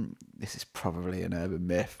this is probably an urban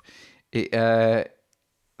myth. It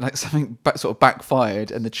like something sort of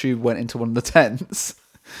backfired and the tube went into one of the tents.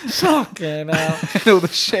 Fucking hell. And all the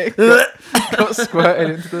shit got squirted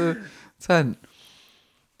into the tent.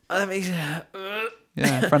 Let me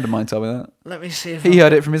Yeah, a friend of mine told me that. let me see if He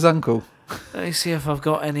heard it from his uncle. let me see if I've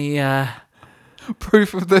got any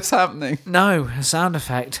Proof of this happening. no, a sound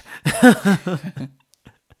effect.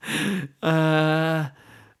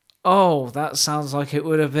 Oh, that sounds like it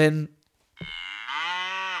would have been.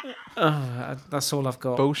 Oh, that's all I've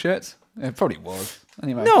got. Bullshit. It probably was.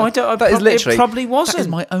 Anyway, No, I don't. That is literally. It probably wasn't. That is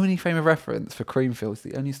my only frame of reference for Creamfields.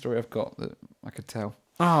 The only story I've got that I could tell.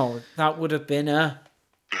 Oh, that would have been a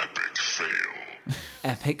Epic fail.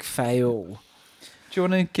 epic fail. Do you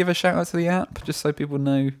want to give a shout out to the app just so people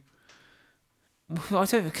know? I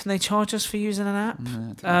don't. Can they charge us for using an app? No,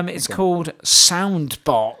 I don't know. It's Okay. called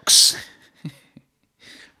Soundbox.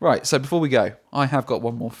 Right. So before we go, I have got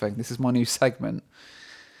one more thing. This is my new segment,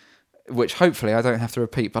 which hopefully I don't have to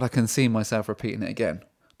repeat, but I can see myself repeating it again.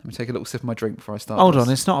 Let me take a little sip of my drink before I start. Hold this.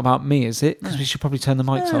 on, it's not about me, is it? Because we should probably turn the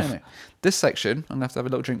mics No, off. no. This section, I'm going to have a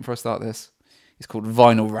little drink before I start this. It's called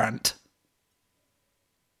Vinyl Rant.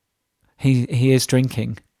 He is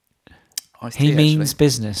drinking. Iced He tea, means actually.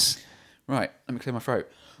 business. Right, let me clear my throat.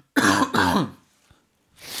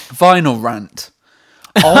 Vinyl Rant.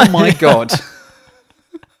 Oh my God.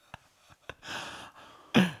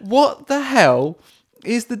 What the hell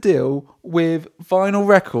is the deal with vinyl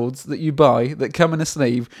records that you buy that come in a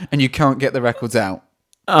sleeve and you can't get the records out?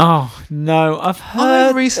 Oh no, I've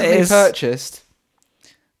heard I recently this. purchased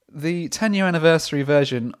the 10-year anniversary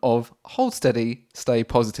version of Hold Steady, Stay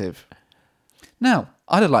Positive. Now,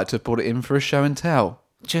 I'd have liked to have brought it in for a show and tell.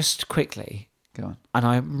 Just quickly, Go on. and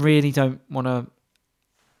I really don't want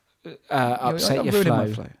to upset I'm your ruining flow.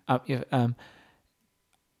 my flow. Up your,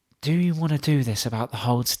 do you want to do this about the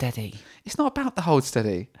Hold Steady? It's not about the Hold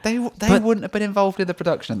Steady. They But- wouldn't have been involved in the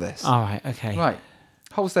production of this. All right, okay. Right.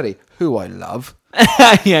 Hold Steady, who I love.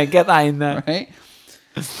 Yeah, get that in there. Right?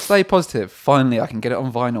 Stay Positive. Finally, I can get it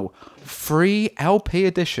on vinyl. Free LP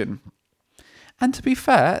edition. And to be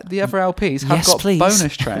fair, the other LPs have Yes, got please.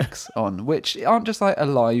 bonus tracks on, which aren't just like a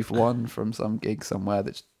live one from some gig somewhere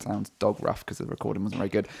that sounds dog rough because the recording wasn't very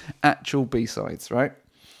good. Actual B-sides, right?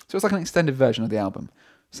 So it's like an extended version of the album.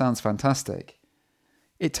 Sounds fantastic.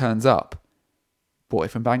 It turns up. Bought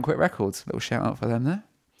it from Banquet Records. Little shout out for them there.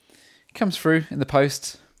 It comes through in the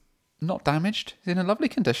post, not damaged, in a lovely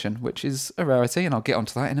condition, which is a rarity, and I'll get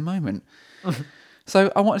onto that in a moment.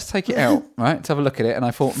 So I wanted to take it out, right, to have a look at it, and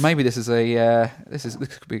I thought maybe this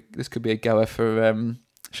could be a goer for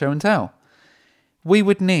show and tell. We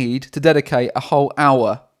would need to dedicate a whole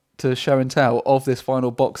hour to show and tell of this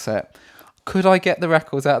final box set. Could I get the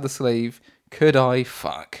records out of the sleeve? Could I?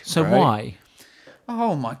 Fuck. So right? why?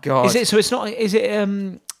 Oh my god! Is it? So it's not. Is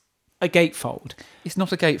it? a gatefold? It's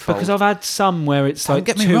not a gatefold. Because I've had some where it's Don't like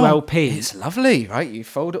get me 2 wrong, LPs. It's lovely, right? You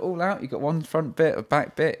fold it all out. You've got one front bit, a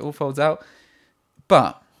back bit, all folds out.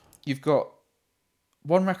 But you've got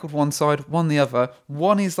one record one side, one the other.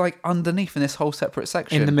 One is like underneath in this whole separate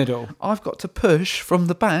section. In the middle. I've got to push from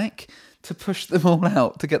the back to push them all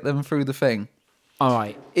out to get them through the thing. All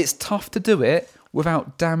right. It's tough to do it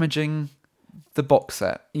without damaging the box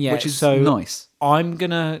set, Yeah, which is so nice. I'm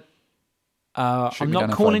going to... Shoot I'm me not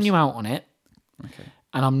down calling the you out on it. Okay.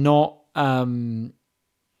 And I'm not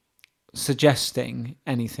suggesting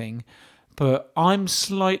anything. But I'm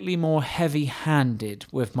slightly more heavy-handed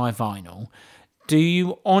with my vinyl. Do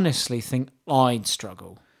you honestly think I'd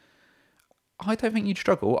struggle? I don't think you'd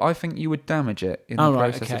struggle. I think you would damage it in Oh, the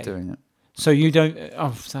right, process okay. of doing it. So you don't...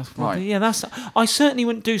 Oh, that's Right. Yeah, that's... I certainly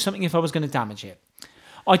wouldn't do something if I was going to damage it.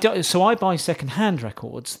 So I buy second-hand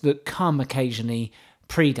records that come occasionally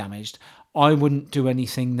pre-damaged. I wouldn't do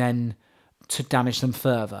anything then to damage them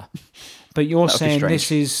further. But you're That would be saying strange.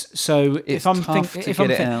 this is... So It's if I'm tough thinking... to If I'm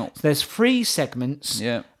get it thinking... out. There's 3 segments.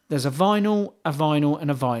 Yeah. There's a vinyl,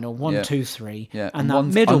 and a vinyl. 1, Yeah. 2, 3. Yeah, And and that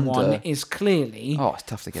one's middle under. one is clearly Oh, it's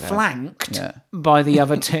tough to get out. flanked Yeah. by the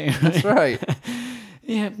other 2. That's right.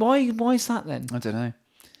 Yeah, why is that then? I don't know.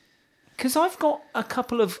 Because I've got a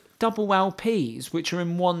couple of double LPs which are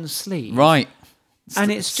in one sleeve. Right.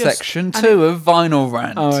 And it's just... Section and 2 of Vinyl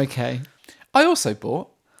Rant. Oh, okay. I also bought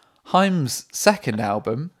Haim's second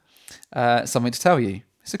album, Something to Tell You.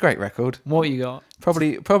 It's a great record. What you got?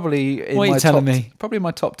 Probably in What are you my telling top, me? Probably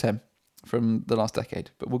my top 10 from the last decade.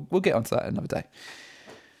 But we'll get onto that another day.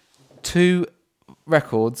 2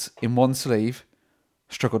 records in one sleeve.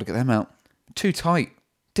 Struggled to get them out. Too tight.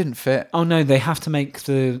 Didn't fit. Oh, no, they have to make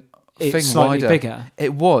it Thing slightly wider. bigger.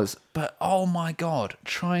 It was. But oh my God.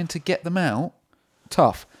 Trying to get them out,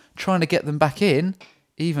 tough. Trying to get them back in,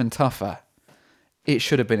 even tougher. It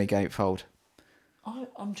should have been a gatefold.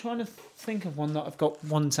 I'm trying to think of one that I've got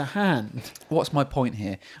one to hand. What's my point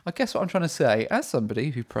here? I guess what I'm trying to say, as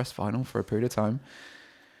somebody who pressed vinyl for a period of time,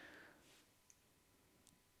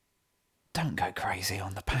 don't go crazy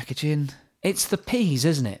on the packaging. It's the P's,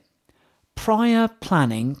 isn't it? Prior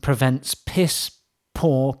planning prevents piss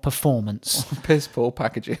poor performance. Piss poor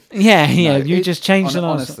packaging. Yeah, No, you just changed the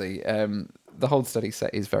last. Honestly, the whole study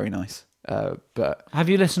set is very nice. But Have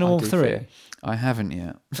you listened to I all do 3? fear- I haven't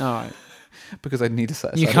yet. All right. Because I need to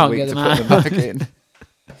set You aside can't a week get to them put out. them back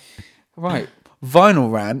in. Right.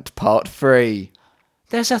 Vinyl Rant Part 3.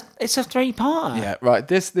 It's a 3-parter. Yeah, right.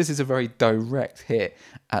 This is a very direct hit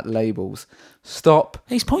at labels. Stop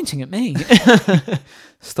He's pointing at me.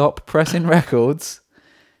 Stop pressing records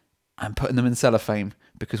and putting them in cellophane,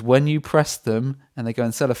 because when you press them and they go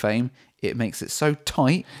in cellophane, it makes it so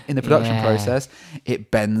tight in the production Yeah. process,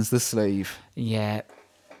 it bends the sleeve. Yeah.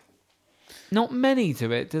 Not many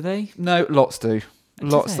do it, do they? No, lots do.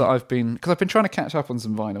 Lots they? that I've been... Because I've been trying to catch up on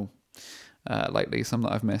some vinyl lately, some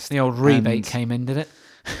that I've missed. The old rebate And came in, did it?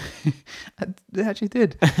 It actually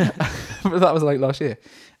did. But that was like last year.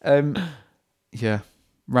 Yeah,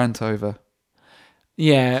 rant over.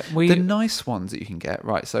 Yeah, The nice ones that you can get,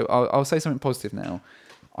 right, so I'll say something positive now.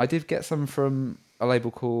 I did get some from a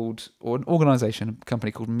label called, or an organisation, a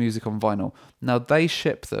company called Music on Vinyl. Now, they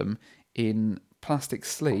ship them in plastic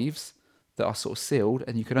sleeves that are sort of sealed,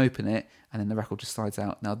 and you can open it, and then the record just slides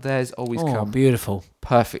out. Now, theirs always come beautiful.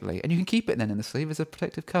 perfectly, and you can keep it then in the sleeve as a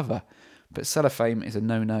protective cover. But cellophane is a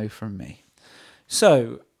no-no from me.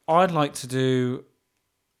 So, I'd like to do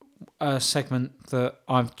a segment that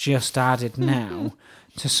I've just added now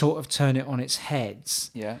to sort of turn it on its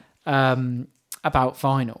heads Yeah. about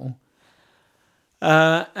vinyl.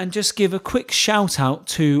 And just give a quick shout out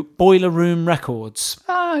to Boiler Room Records.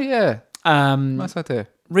 Ah, yeah. Nice idea.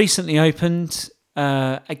 Recently opened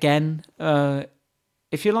again.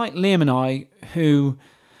 If you're like Liam and I, who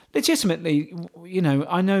legitimately,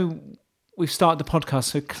 I know we've started the podcast,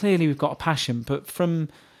 so clearly we've got a passion, but from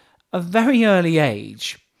a very early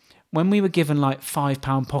age, when we were given like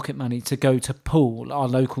 £5 pocket money to go to Poole, our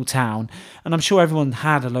local town, and I'm sure everyone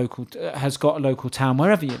has got a local town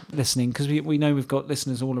wherever you're listening, because we know we've got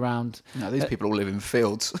listeners all around. No, these people all live in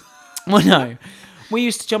fields. Well, no. We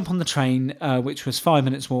used to jump on the train, which was 5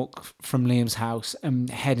 minutes walk from Liam's house, and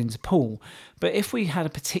head into Poole. But if we had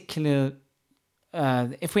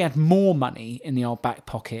if we had more money in the old back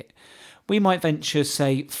pocket, we might venture,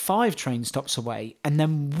 say, 5 train stops away, and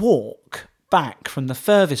then walk back from the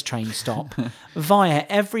furthest train stop via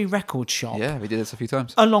every record shop. Yeah, we did this a few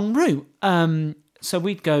times. Along route. So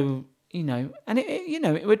we'd go, and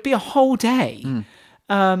it would be a whole day.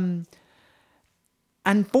 And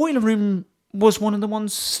Boiler Room was one of the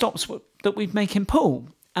stops that we'd make in Poole.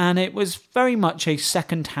 And it was very much a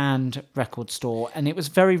second-hand record store, and it was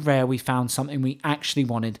very rare we found something we actually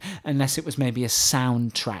wanted, unless it was maybe a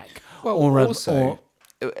soundtrack. Well,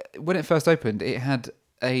 when it first opened, it had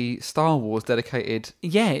a Star Wars dedicated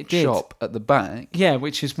it did. shop at the back. Yeah,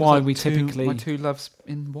 which is It was why like we typically... my two loves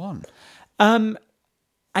in one. And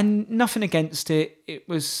nothing against it. It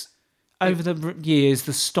was, over the years,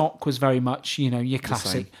 the stock was very much, your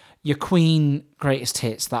classic... Your Queen greatest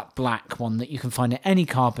hits, that black one that you can find at any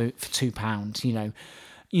car boot for £2.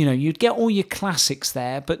 You'd get all your classics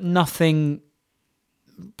there, but nothing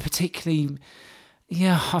particularly.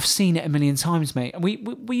 Yeah, I've seen it a million times, mate.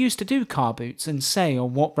 We used to do car boots and say, "Oh,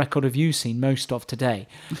 what record have you seen most of today?"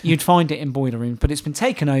 You'd find it in Boiler Room, but it's been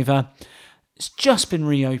taken over. It's just been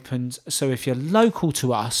reopened, so if you're local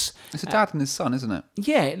to us, it's a dad and his son, isn't it?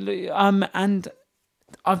 Yeah, and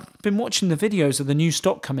I've been watching the videos of the new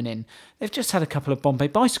stock coming in. They've just had a couple of Bombay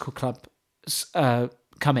Bicycle Club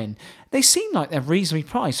come in. They seem like they're reasonably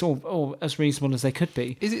priced, or as reasonable as they could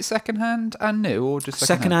be. Is it second-hand and new, or just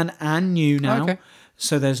second-hand and new now? Okay.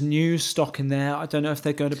 So there's new stock in there. I don't know if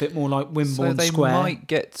they're going a bit more like Wimborne Square. So they might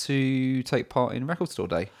get to take part in Record Store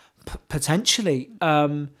Day. Potentially.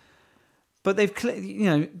 But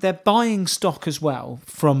they're buying stock as well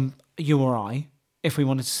from you or I, if we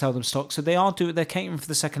wanted to sell them stock. So they're catering for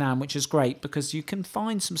the second hand, which is great because you can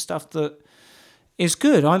find some stuff that is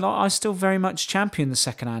good. I still very much champion the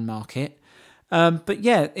second hand market. But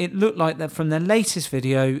yeah, it looked like that from their latest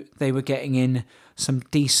video, they were getting in some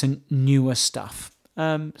decent newer stuff.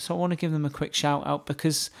 So I want to give them a quick shout out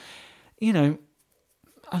because, a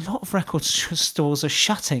lot of record stores are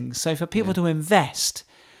shutting. So for people to invest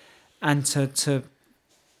and to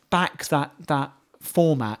back that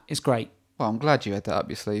format is great. Well, I'm glad you had that up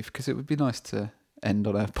your sleeve because it would be nice to end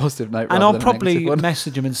on a positive note. And I'll probably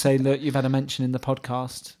message them and say, look, you've had a mention in the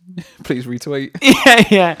podcast. Please retweet.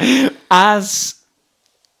 Yeah.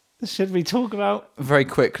 Should we talk about? Very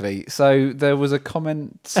quickly. So there was a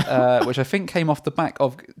comment which I think came off the back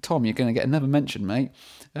of, Tom, you're going to get another mention, mate.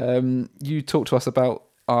 You talked to us about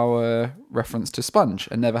our reference to Sponge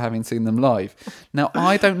and never having seen them live. Now,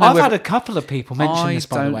 I don't know. I've had a couple of people mention this,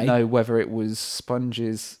 by the way. I don't know whether it was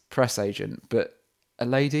Sponge's press agent, but a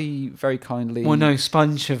lady very kindly. Well, no,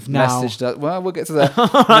 Sponge have now messaged us. Well, we'll get to that.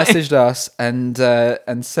 Messaged us and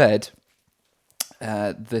said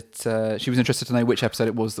that she was interested to know which episode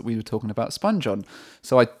it was that we were talking about Sponge on.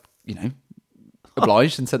 So I,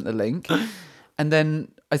 obliged and sent the link. And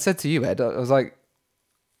then I said to you, Ed, I was like,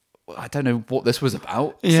 I don't know what this was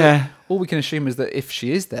about. Yeah. So all we can assume is that if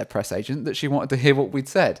she is their press agent, that she wanted to hear what we'd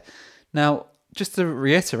said. Now, just to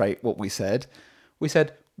reiterate what we said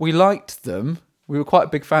we liked them. We were quite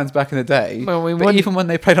big fans back in the day. Well, but even when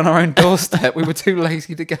they played on our own doorstep, we were too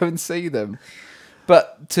lazy to go and see them.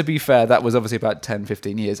 But to be fair, that was obviously about 10,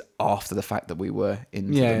 15 years after the fact that we were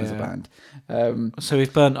into them as a band. So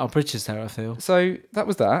we've burnt our bridges there, I feel. So that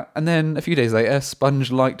was that. And then a few days later,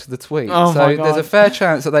 Sponge liked the tweet. Oh, so my God. there's a fair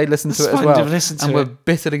chance that they listened to it as Sponge well. have listened to and it. were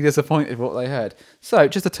bitterly disappointed with what they heard. So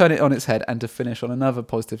just to turn it on its head and to finish on another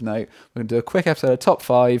positive note, we're going to do a quick episode of top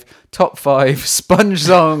five Sponge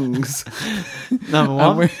songs. Number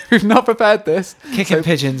one. We've not prepared this. Kicking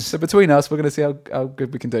Pigeons. So between us, we're going to see how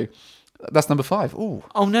good we can do. That's number 5. Ooh.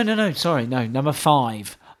 Oh, no. Sorry, no. Number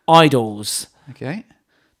 5, Idols. Okay.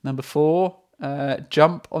 Number 4,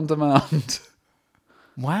 Jump on Demand.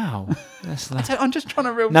 Wow. I'm just trying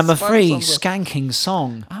to reel Number Sponge 3, songs off. Skanking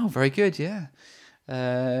Song. Oh, very good, yeah.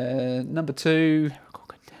 Number 2,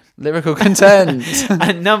 Lyrical Content.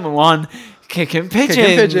 And number 1, Kicking Pigeons.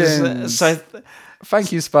 Kicking Pigeons. So,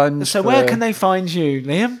 thank you, Sponge. So where can they find you,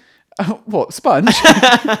 Liam? What, Sponge?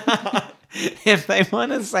 If they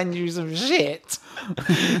want to send you some shit.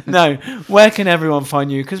 No, where can everyone find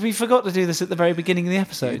you? Because we forgot to do this at the very beginning of the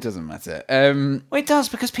episode. It doesn't matter. Well, it does,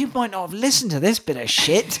 because people might not have listened to this bit of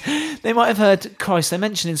shit. They might have heard, Christ, they're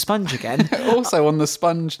mentioning Sponge again. Also, on the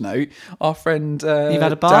Sponge note, our friend You've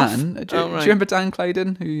had a bath? Dan, do you remember Dan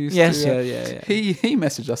Claydon? Who used Yes, to, yeah. He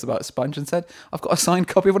messaged us about Sponge and said, I've got a signed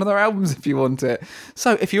copy of one of their albums if you want it.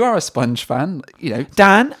 So if you are a Sponge fan,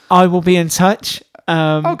 Dan, I will be in touch.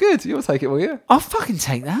 Oh, good. You'll take it, will you? I'll fucking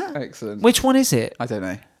take that. Excellent. Which one is it? I don't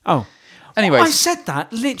know. Oh. Anyways. I said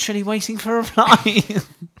that, literally waiting for a reply.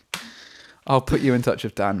 I'll put you in touch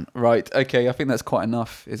with Dan. Right, okay, I think that's quite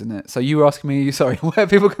enough, isn't it? So you were asking me, where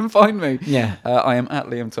people can find me. Yeah. I am at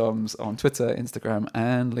Liam Toms on Twitter, Instagram,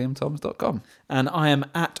 and liamtoms.com. And I am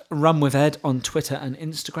at Run With Ed on Twitter and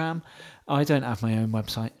Instagram. I don't have my own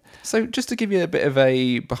website. So just to give you a bit of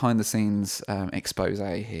a behind-the-scenes expose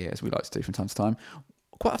here, as we like to do from time to time,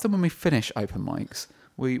 quite often when we finish open mics,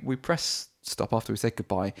 we press stop after we say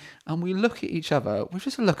goodbye, and we look at each other with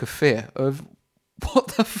just a look of fear of what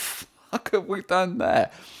the fuck have we done there?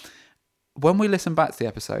 When we listen back to the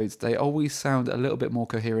episodes, they always sound a little bit more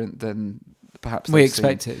coherent than perhaps We they've seen.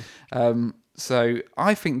 expected. So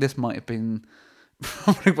I think this might have been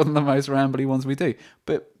probably one of the most rambly ones we do.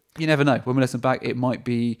 But you never know. When we listen back, it might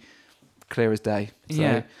be clear as day. So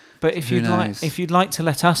Yeah. But if who you'd knows? like to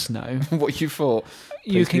let us know, what you thought,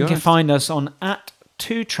 you please be can honest. find us on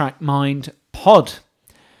 @2trackmindpod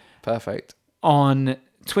Perfect. on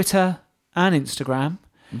Twitter and Instagram.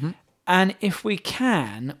 Mm-hmm. And if we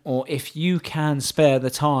can, or if you can spare the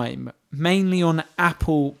time, mainly on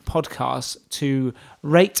Apple Podcasts, to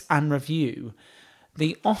rate and review,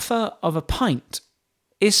 the offer of a pint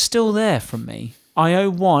is still there from me. I owe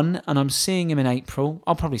one, and I'm seeing him in April.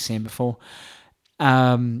 I'll probably see him before.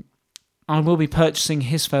 I will be purchasing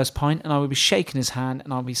his first pint, and I will be shaking his hand,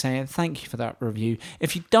 and I'll be saying thank you for that review.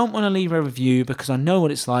 If you don't want to leave a review, because I know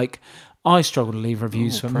what it's like, I struggle to leave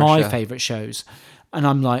reviews for my pressure. favourite shows. And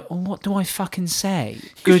I'm like, oh, what do I fucking say?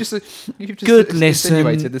 You've Good, just good listen.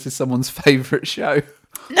 insinuated this is someone's favourite show.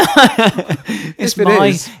 it's If it my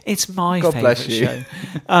is, it's my God favourite bless you. show.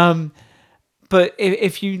 But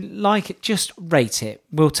if you like it, just rate it.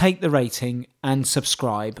 We'll take the rating and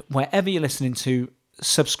subscribe. Wherever you're listening to,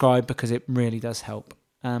 subscribe, because it really does help.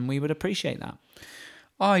 We would appreciate that.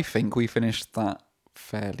 I think we finished that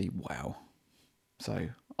fairly well. So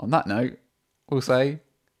on that note, we'll say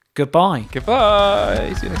Goodbye.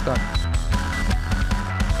 goodbye. See you next time.